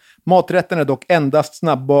medelhavsländer. Maträtten är dock endast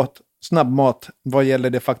snabbmat vad gäller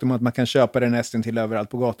det faktum att man kan köpa den nästan till överallt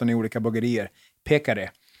på gatan i olika bagerier. Pekar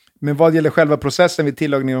det. Men vad gäller själva processen vid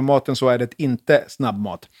tillagning av maten så är det inte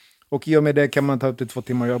snabbmat. Och i och med det kan man ta upp till 2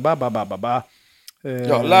 timmar och jobba.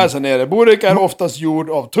 Ja, läs ner det. Burek är oftast gjord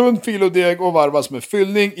av tunn filodeg och varvas med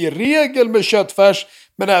fyllning, i regel med köttfärs,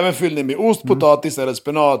 men även fyllning med ost, potatis eller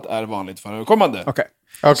spenat är vanligt förekommande. Okej.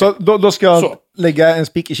 Så då ska jag lägga en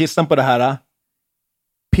spik i kistan på det här.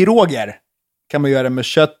 Piroger kan man göra med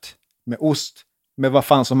kött, med ost, med vad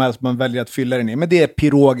fan som helst man väljer att fylla den i. Men det är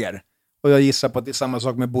piroger. Och jag gissar på att det är samma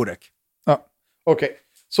sak med burek. Ja, okej.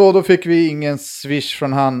 Så då fick vi ingen swish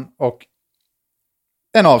från han och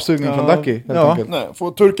en avsugning från Ducky, helt enkelt. Nej,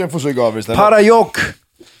 turken får suga av istället. Parajok!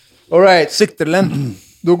 All right. Sikterland.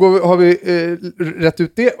 Då har vi rätt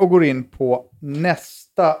ut det och går in på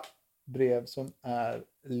nästa brev som är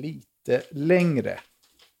lite längre.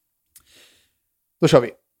 Då kör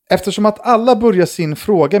vi. Eftersom att alla börjar sin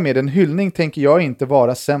fråga med en hyllning tänker jag inte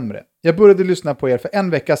vara sämre. Jag började lyssna på er för 1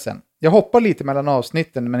 vecka sedan. Jag hoppar lite mellan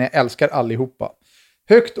avsnitten men jag älskar allihopa.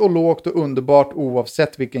 Högt och lågt och underbart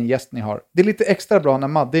oavsett vilken gäst ni har. Det är lite extra bra när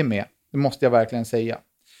Madde är med. Det måste jag verkligen säga.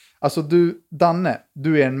 Alltså du, Danne,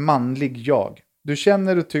 du är en manlig jag. Du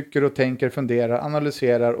känner och tycker och tänker, funderar,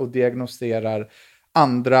 analyserar och diagnostiserar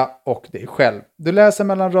andra och dig själv. Du läser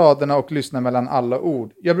mellan raderna och lyssnar mellan alla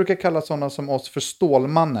ord. Jag brukar kalla sådana som oss för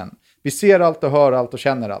Stålmannen. Vi ser allt och hör allt och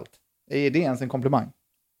känner allt. Är det ens en komplimang?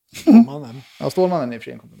 Stålmannen? Ja, Stålmannen är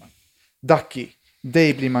för en komplimang. Ducky,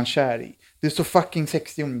 dig blir man kär i. Du är så fucking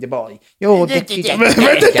sexy underbar. Jo, vad är det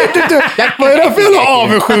för jävla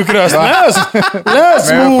avundsjuk röst?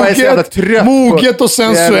 Läs moget och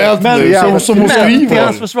sensuellt nu som hon skriver. Till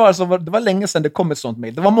hans försvar så det var länge sedan det kom ett sånt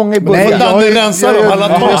mejl. Det var många i början. Nej, Danne rensar dem.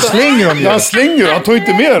 Han slänger dem. Han tar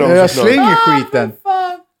inte med dem. Jag slänger skiten.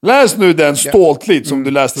 Läs nu den stoltligt som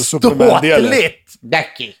du läste Superman-delen. Stoltligt!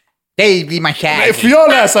 Ducky. Dig blir man kär. Nej, får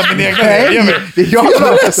jag läsa min egen del? Det är jag som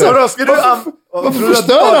läser. Varför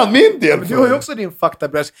förstör han min del? Du har ju också din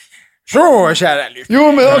faktabröst. Så, kära lyssnare.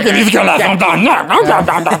 Jo, men okej, vi ska läsa om Danne.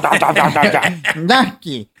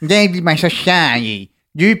 Ducky, dig blir man så kär i.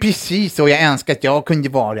 Du är precis så jag önskar att jag kunde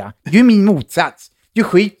vara. Du är min motsats. Du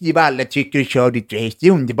skiter i vad alla tycker och kör ditt race. Det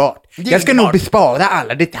är underbart. Jag ska nog bespara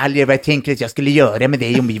alla detaljer vad jag tänker att jag skulle göra med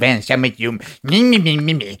dig om vi var ensamma i ett rum.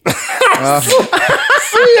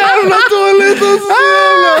 Så jävla dåligt och så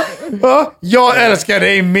jävla... Ja, jag älskar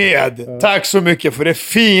dig med. Tack så mycket för det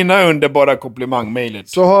fina, underbara komplimangmailet.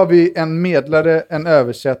 Så har vi en medlare, en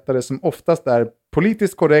översättare som oftast är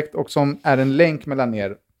politiskt korrekt och som är en länk mellan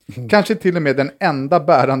er. Kanske till och med den enda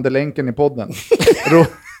bärande länken i podden.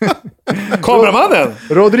 Kameramannen!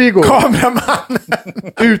 Rodrigo. Kameraman!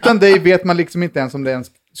 Utan dig vet man liksom inte ens om det ens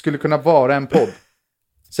skulle kunna vara en podd.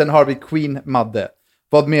 Sen har vi Queen Madde.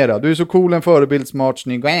 Vad mera? Du är så cool, en förebild, smart,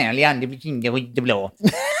 snygg och ärlig.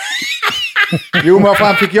 Jo, men vad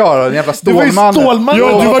fan fick jag då? Den jävla Stålmannen.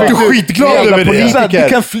 Ja, du var ju skitglad över det. Du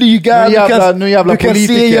kan flyga, du kan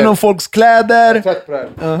se genom folks kläder. Trött på det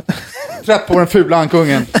här. Trött på den fula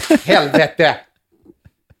ankungen. Helvete.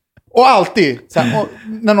 Och alltid.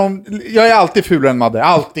 Jag är alltid fulare än Madde.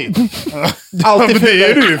 Alltid. Alltid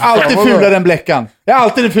fulare än Bläckan. Jag är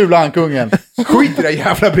alltid den fula ankungen. Skit i det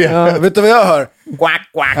jävla brevet. Ja, vet du vad jag hör?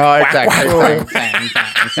 Quack, quack, ja, exakt.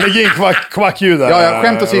 Lägg in kvackljud där. Ja,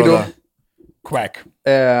 skämt åsido. Quack.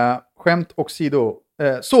 Skämt åsido.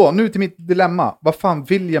 Så, nu till mitt dilemma. Vad fan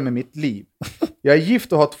vill jag med mitt liv? Jag är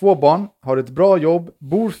gift och har 2 barn, har ett bra jobb,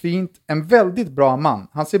 bor fint, en väldigt bra man.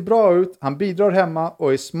 Han ser bra ut, han bidrar hemma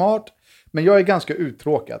och är smart, men jag är ganska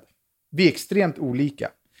uttråkad. Vi är extremt olika.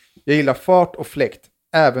 Jag gillar fart och fläkt,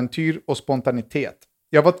 äventyr och spontanitet.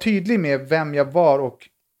 Jag var tydlig med vem jag var och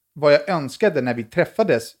vad jag önskade när vi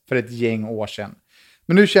träffades för ett gäng år sedan.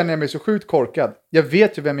 Men nu känner jag mig så sjukt korkad. Jag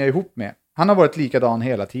vet ju vem jag är ihop med. Han har varit likadan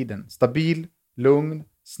hela tiden. Stabil, lugn,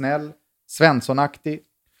 snäll, Svenssonaktig.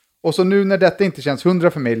 Och så nu när detta inte känns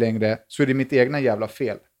 100 för mig längre så är det mitt egna jävla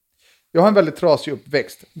fel. Jag har en väldigt trasig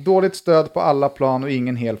uppväxt. Dåligt stöd på alla plan och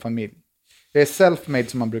ingen hel familj. Jag är self-made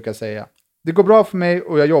som man brukar säga. Det går bra för mig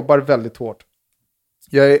och jag jobbar väldigt hårt.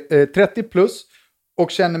 Jag är 30 plus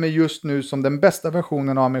och känner mig just nu som den bästa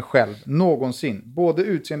versionen av mig själv någonsin. Både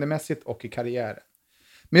utseendemässigt och i karriären.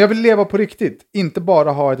 Men jag vill leva på riktigt, inte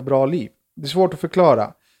bara ha ett bra liv. Det är svårt att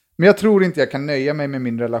förklara. Men jag tror inte jag kan nöja mig med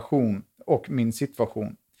min relation och min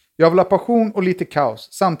situation. Jag vill ha passion och lite kaos.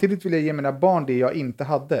 Samtidigt vill jag ge mina barn det jag inte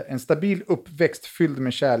hade. En stabil uppväxt fylld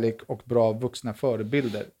med kärlek och bra vuxna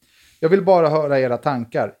förebilder. Jag vill bara höra era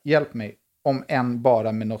tankar. Hjälp mig. Om än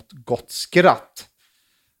bara med något gott skratt.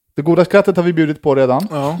 Det goda skrattet har vi bjudit på redan.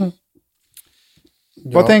 Ja.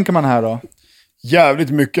 Vad tänker man här då? Jävligt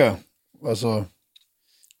mycket. Alltså,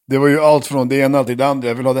 det var ju allt från det ena till det andra.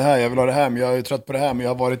 Jag vill ha det här, men jag är trött på det här, men jag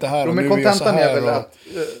har varit det här och nu är jag så här. Är väl att,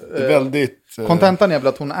 det är väldigt... kontentan är väl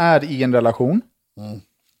att hon är i en relation.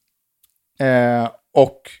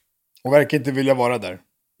 Och verkar inte vilja vara där.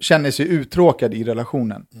 Känner sig uttråkad i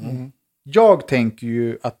relationen. Jag tänker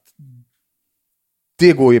ju att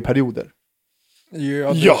det går i perioder.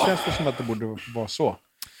 Ja, det känns som att det borde vara så.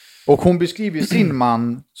 Och hon beskriver ju sin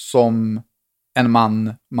man som en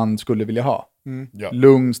man skulle vilja ha. Ja.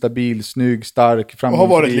 Lugn, stabil, snygg, stark, framgångsrik.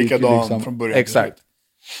 Och har varit likadan liksom, från början. Exakt.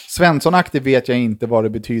 Svenssonaktig vet jag inte vad det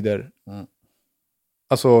betyder.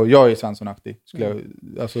 Alltså, jag är Svenssonaktig. Jag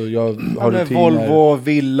har rutiner. Volvo,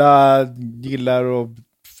 villa, gillar och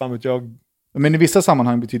fan vet jag. Men i vissa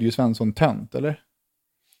sammanhang betyder ju Svensson tönt, eller?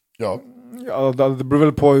 Ja. Ja, det beror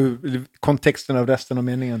väl på kontexten av resten av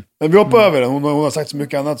meningen. Men vi hoppar över det. Hon har sagt så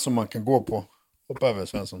mycket annat som man kan gå på. Hoppa över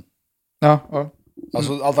Svensson. Ja.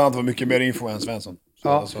 Alltså allt annat var mycket mer info än Svensson. Så,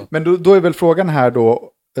 ja. alltså. Men då är väl frågan här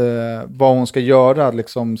då vad hon ska göra.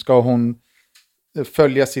 Liksom, ska hon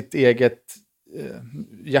följa sitt eget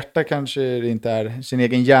hjärta kanske det inte är, sin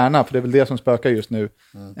egen hjärna, för det är väl det som spökar just nu.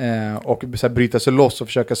 Och så här, bryta sig loss och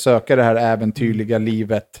försöka söka det här äventyrliga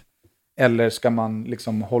livet. Eller ska man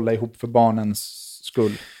liksom hålla ihop för barnens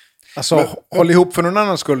skull? Alltså, hålla ihop för någon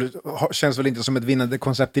annans skull känns väl inte som ett vinnande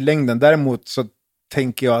koncept i längden. Däremot så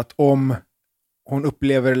tänker jag att om hon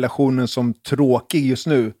upplever relationen som tråkig just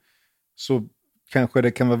nu så kanske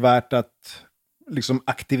det kan vara värt att liksom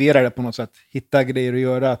aktivera det på något sätt. Hitta grejer att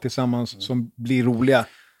göra tillsammans som blir roliga.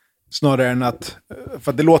 Snarare än att...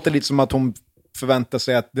 För det låter lite som att hon förväntar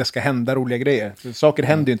sig att det ska hända roliga grejer. För saker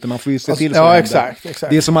händer ju inte, man får ju se till så. Ja, exakt.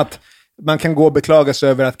 Det är som att man kan gå och beklaga sig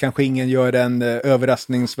över att kanske ingen gör en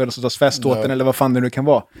överraskningsfest åt den eller vad fan det nu kan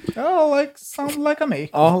vara. Ja, sound like me.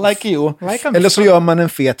 Ja, like you. Eller så gör man en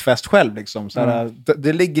fet fest själv liksom. Så här,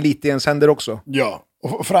 det ligger lite i ens händer också. Ja,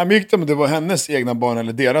 och framgick det om det var hennes egna barn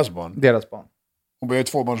eller deras barn? Deras barn. Hon var ju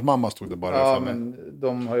tvåbarnsmamma, stod det bara. Ja, men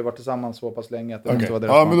de har ju varit tillsammans så pass länge att det inte var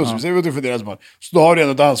deras barn. Men då ser vi för deras barn. Så då har du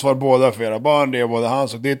ändå ett ansvar båda för era barn. Det är både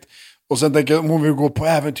hans och ditt. Och sen tänker jag, om hon vill gå på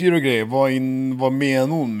äventyr och grejer, vad menar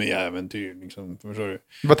hon med äventyr? Liksom, förstår du?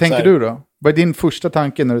 Vad tänker du då? Vad är din första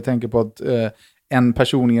tanke när du tänker på att en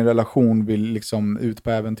person i en relation vill liksom ut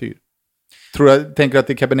på äventyr? Tänker du att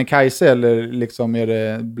det är Kebnekaise eller liksom är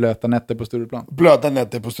det blöta nätter på Stureplan? Blöta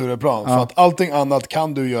nätter på Stureplan. För att allting annat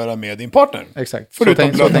kan du göra med din partner. Exakt.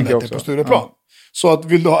 Förutom blöta nätter på Stureplan. Ja. Så att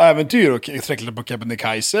vill du ha äventyr och sträcka dig på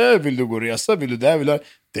Kebnekaise, vill du gå och resa, vill du där,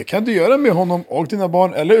 det kan du göra med honom och dina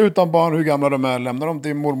barn, eller utan barn, hur gamla de är, lämna dem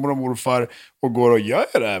till mormor och morfar och går och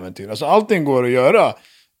gör äventyr. Alltså allting går att göra.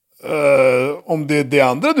 om det är det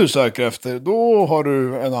andra du söker efter, då har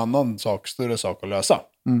du en annan större sak att lösa.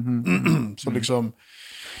 Så liksom...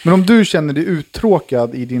 Men om du känner dig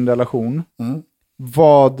uttråkad i din relation,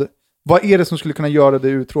 vad är det som skulle kunna göra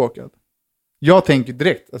dig uttråkad? Jag tänker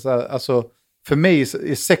direkt, alltså för mig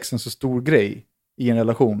är sex en så stor grej i en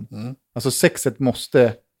relation. Alltså sexet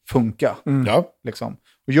måste funka. Liksom.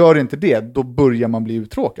 Och gör inte det, då börjar man bli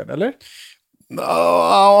uttråkad, eller?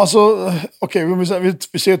 Alltså, okej,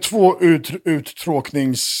 vi ser 2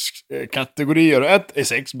 uttråkningskategorier. Ett är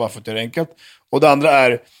sex, bara för att det är enkelt. Och det andra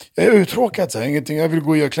är, jag är uttråkad, så här, ingenting, jag vill gå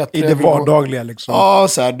och göra klättra. I det vardagliga liksom. Ja,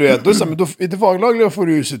 så här, i det vardagliga får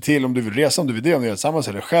du ju se till om du vill resa, om du vill det, om du gör tillsammans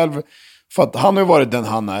eller själv. För att han har ju varit den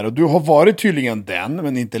han är, och du har varit tydligen den,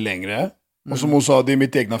 men inte längre. Och som hon sa, det är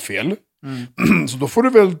mitt egna fel. Så då får du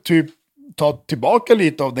väl typ ta tillbaka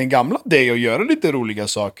lite av den gamla dig och göra lite roliga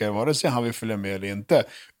saker, vare sig han vill följa med eller inte,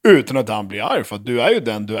 utan att han blir arg, för att du är ju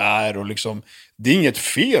den du är, och liksom, det är inget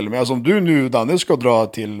fel. Men alltså, om du nu, Daniel, ska dra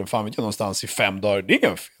till någonstans i 5 dagar, det är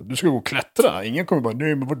inget fel. Du ska gå och klättra. Ingen kommer bara,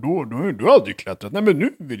 nej men vadå, du har aldrig klättrat. Nej men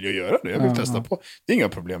nu vill jag göra det, jag vill testa på. Det är inga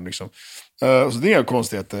problem liksom. Så det är inga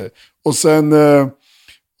konstigheter. Och sen,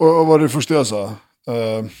 vad var det första jag sa?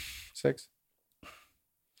 Sex.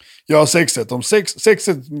 Ja, sexet.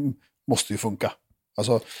 Sexet måste ju funka.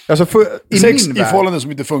 Alltså i sex min i förhållanden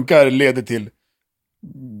som inte funkar leder till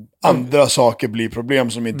andra saker blir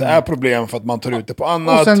problem som inte är problem, för att man tar ut det på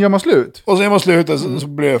annat. Och sen gör man slut. Och så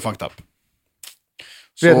blir det fucked up.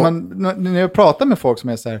 När jag pratar med folk som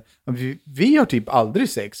är så här, vi har typ aldrig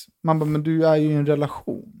sex. Man bara, men du är ju i en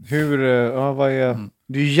relation. Vad är...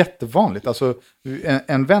 Det är ju jättevanligt. Alltså,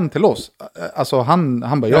 en vän till oss, alltså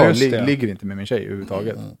han bara, jag ligger inte med min tjej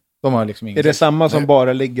överhuvudtaget. De har liksom är det samma som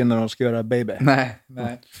bara ligger när de ska göra baby? Nej.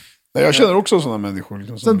 Jag känner också sådana människor.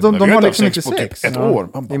 Liksom, så de har liksom inte sex. Typ 1 år.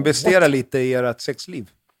 Bara, investera lite i ert sexliv.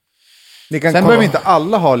 Sen behöver inte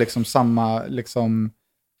alla ha liksom samma... Liksom...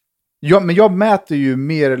 men jag mäter ju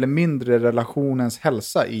mer eller mindre relationens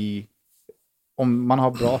hälsa i... Om man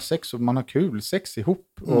har bra sex och man har kul sex ihop.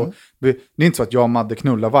 Och det är inte så att jag och Madde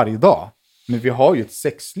knullar varje dag. Men vi har ju ett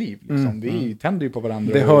sexliv. Liksom. Vi tänder ju på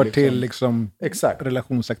varandra. Det hör till liksom,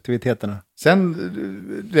 relationsaktiviteterna. Sen,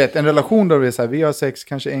 en relation där vi är så här, vi har sex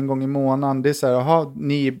kanske 1 gång i månaden. Det är så här, jaha,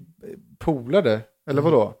 ni polade? Eller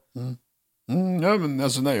vadå? Ja, men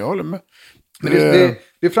alltså nej, jag håller med. Men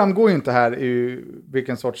det framgår ju inte här i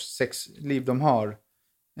vilken sorts sexliv de har.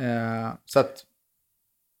 Så att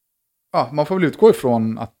man får väl utgå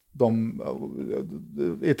ifrån att de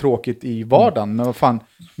är tråkigt i vardagen. Men vad fan,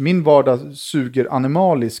 min vardag suger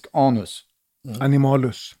animalisk anus.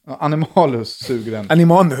 Animalus. Animalus suger den.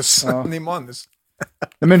 Animanus. Ja. Animanus.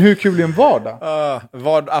 Nej, men hur kul är en vardag?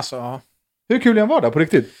 Hur kul är en vardag på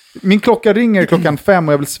riktigt? Min klocka ringer 5:00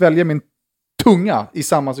 och jag vill svälja min tunga i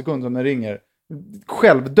samma sekund som den ringer.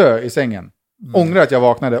 Själv dö i sängen. Ångrar att jag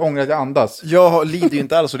vaknade, ångrar att jag andas. Jag lider ju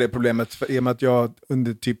inte alls av det problemet, i och med att jag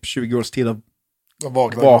under typ 20 års tid har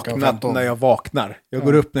vaknat när jag vaknar. Jag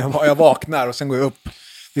går upp när jag vaknar och sen går jag upp.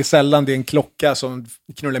 Det är sällan det är en klocka som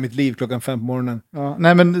knullar mitt liv 5:00 på morgonen. Ja,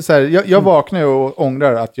 nej men så här, jag vaknar ju och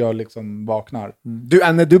ångrar att jag liksom vaknar.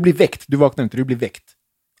 Du blir väckt, du vaknar inte, du blir väckt.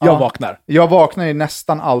 Jag vaknar. Jag vaknar ju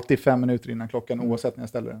nästan alltid 5 minuter innan klockan, oavsett när jag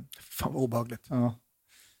ställer den. Fan vad obehagligt. Ja.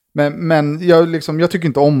 Men jag tycker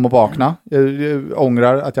inte om att vakna. Jag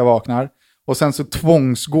ångrar att jag vaknar. Och sen så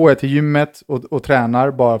tvångsgår jag till gymmet och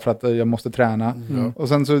tränar bara för att jag måste träna. Och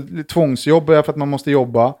sen så tvångsjobbar jag för att man måste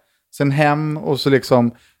jobba. Sen hem och så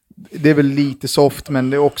liksom, det är väl lite soft, men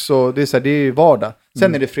det är också, det är så här, det är vardag.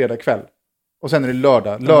 Sen är det fredag kväll. Och sen är det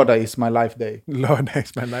lördag. Lördag is my life day. Lördag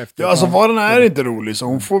is my life day. Ja, alltså vardagen är inte rolig, så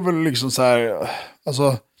hon får väl liksom så här,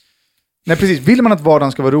 alltså... Nej, precis. Vill man att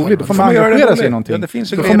vardagen ska vara rolig, då får man engagera sig i någonting. Ja, det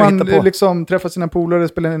finns då får man liksom träffa sina polare,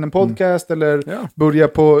 spela in en podcast eller börja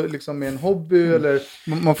på liksom med en hobby. Eller,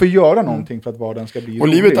 man får göra någonting för att vardagen ska bli rolig. Och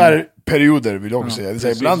livet är perioder, vill jag också säga.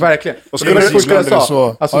 Det ibland, verkligen. Och det var det första jag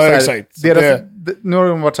sa. Alltså, exakt. Nu har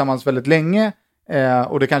de varit tillsammans väldigt länge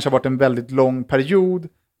och det kanske har varit en väldigt lång period.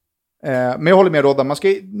 Men jag håller med Rodda,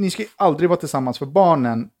 ni ska aldrig vara tillsammans för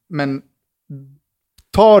barnen, men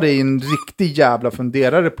ta dig en riktig jävla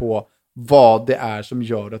funderare på vad det är som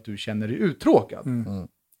gör att du känner dig uttråkad.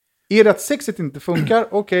 Är det att sexet inte funkar?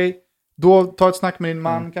 Okej, då ta ett snack med din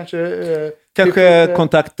man. Kanske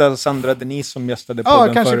kontakta Sandra Denise som gästade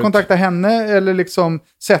podden kanske förut. Kontakta henne eller liksom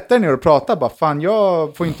sätta dig ner och prata. Bara, fan,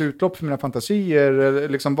 jag får inte utlopp för mina fantasier. Eller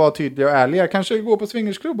liksom vara tydliga och ärliga. Kanske gå på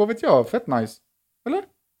swingersklubb, vad vet jag. Fett nice. Eller?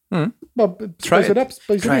 Bara try it out.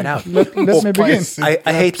 Let me begin.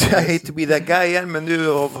 I hate to be that guy igen, men nu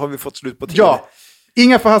har vi fått slut på tiden. Ja.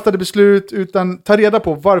 Inga förhastade beslut, utan ta reda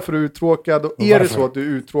på varför du är uttråkad. Och är det så att du är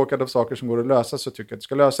uttråkad av saker som går att lösa, så tycker jag att du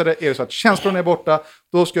ska lösa det. Är det så att känslorna är borta,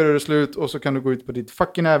 då ska du göra det slut och så kan du gå ut på ditt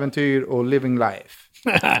fucking äventyr och living life.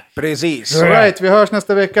 Precis. All right, vi hörs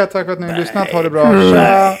nästa vecka. Tack för att ni har lyssnat. Ha det bra.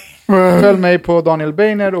 Tja! Följ mig på Daniel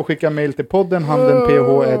Beiner och skicka mail till podden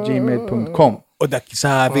handenph@gmail.com. Och Daki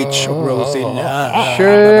Savic och Rosilla.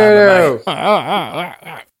 Tjö!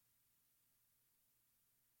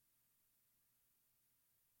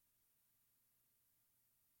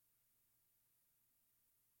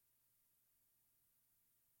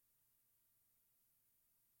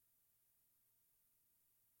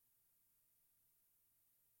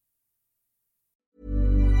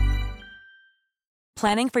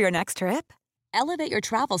 Planning for your next trip? Elevate your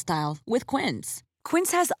travel style with Quince.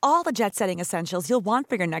 Quince has all the jet-setting essentials you'll want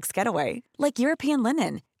for your next getaway, like European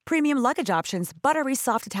linen, premium luggage options, buttery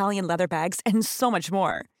soft Italian leather bags, and so much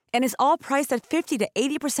more. And is all priced at 50 to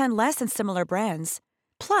 80% less than similar brands.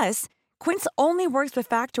 Plus, Quince only works with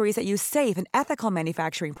factories that use safe and ethical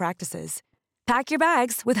manufacturing practices. Pack your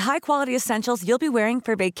bags with high-quality essentials you'll be wearing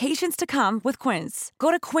for vacations to come with Quince.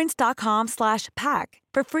 Go to quince.com/pack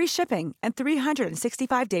for free shipping and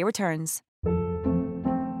 365-day returns.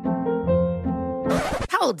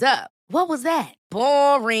 Hold up. What was that?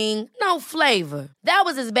 Boring. No flavor. That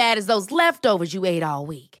was as bad as those leftovers you ate all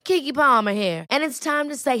week. Keke Palmer here, and it's time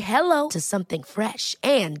to say hello to something fresh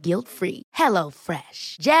and guilt-free. Hello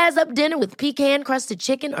Fresh. Jazz up dinner with pecan-crusted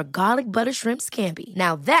chicken or garlic butter shrimp scampi.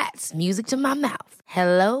 Now that's music to my mouth.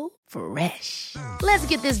 Hello Fresh. Let's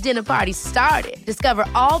get this dinner party started. Discover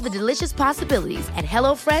all the delicious possibilities at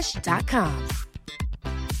hellofresh.com.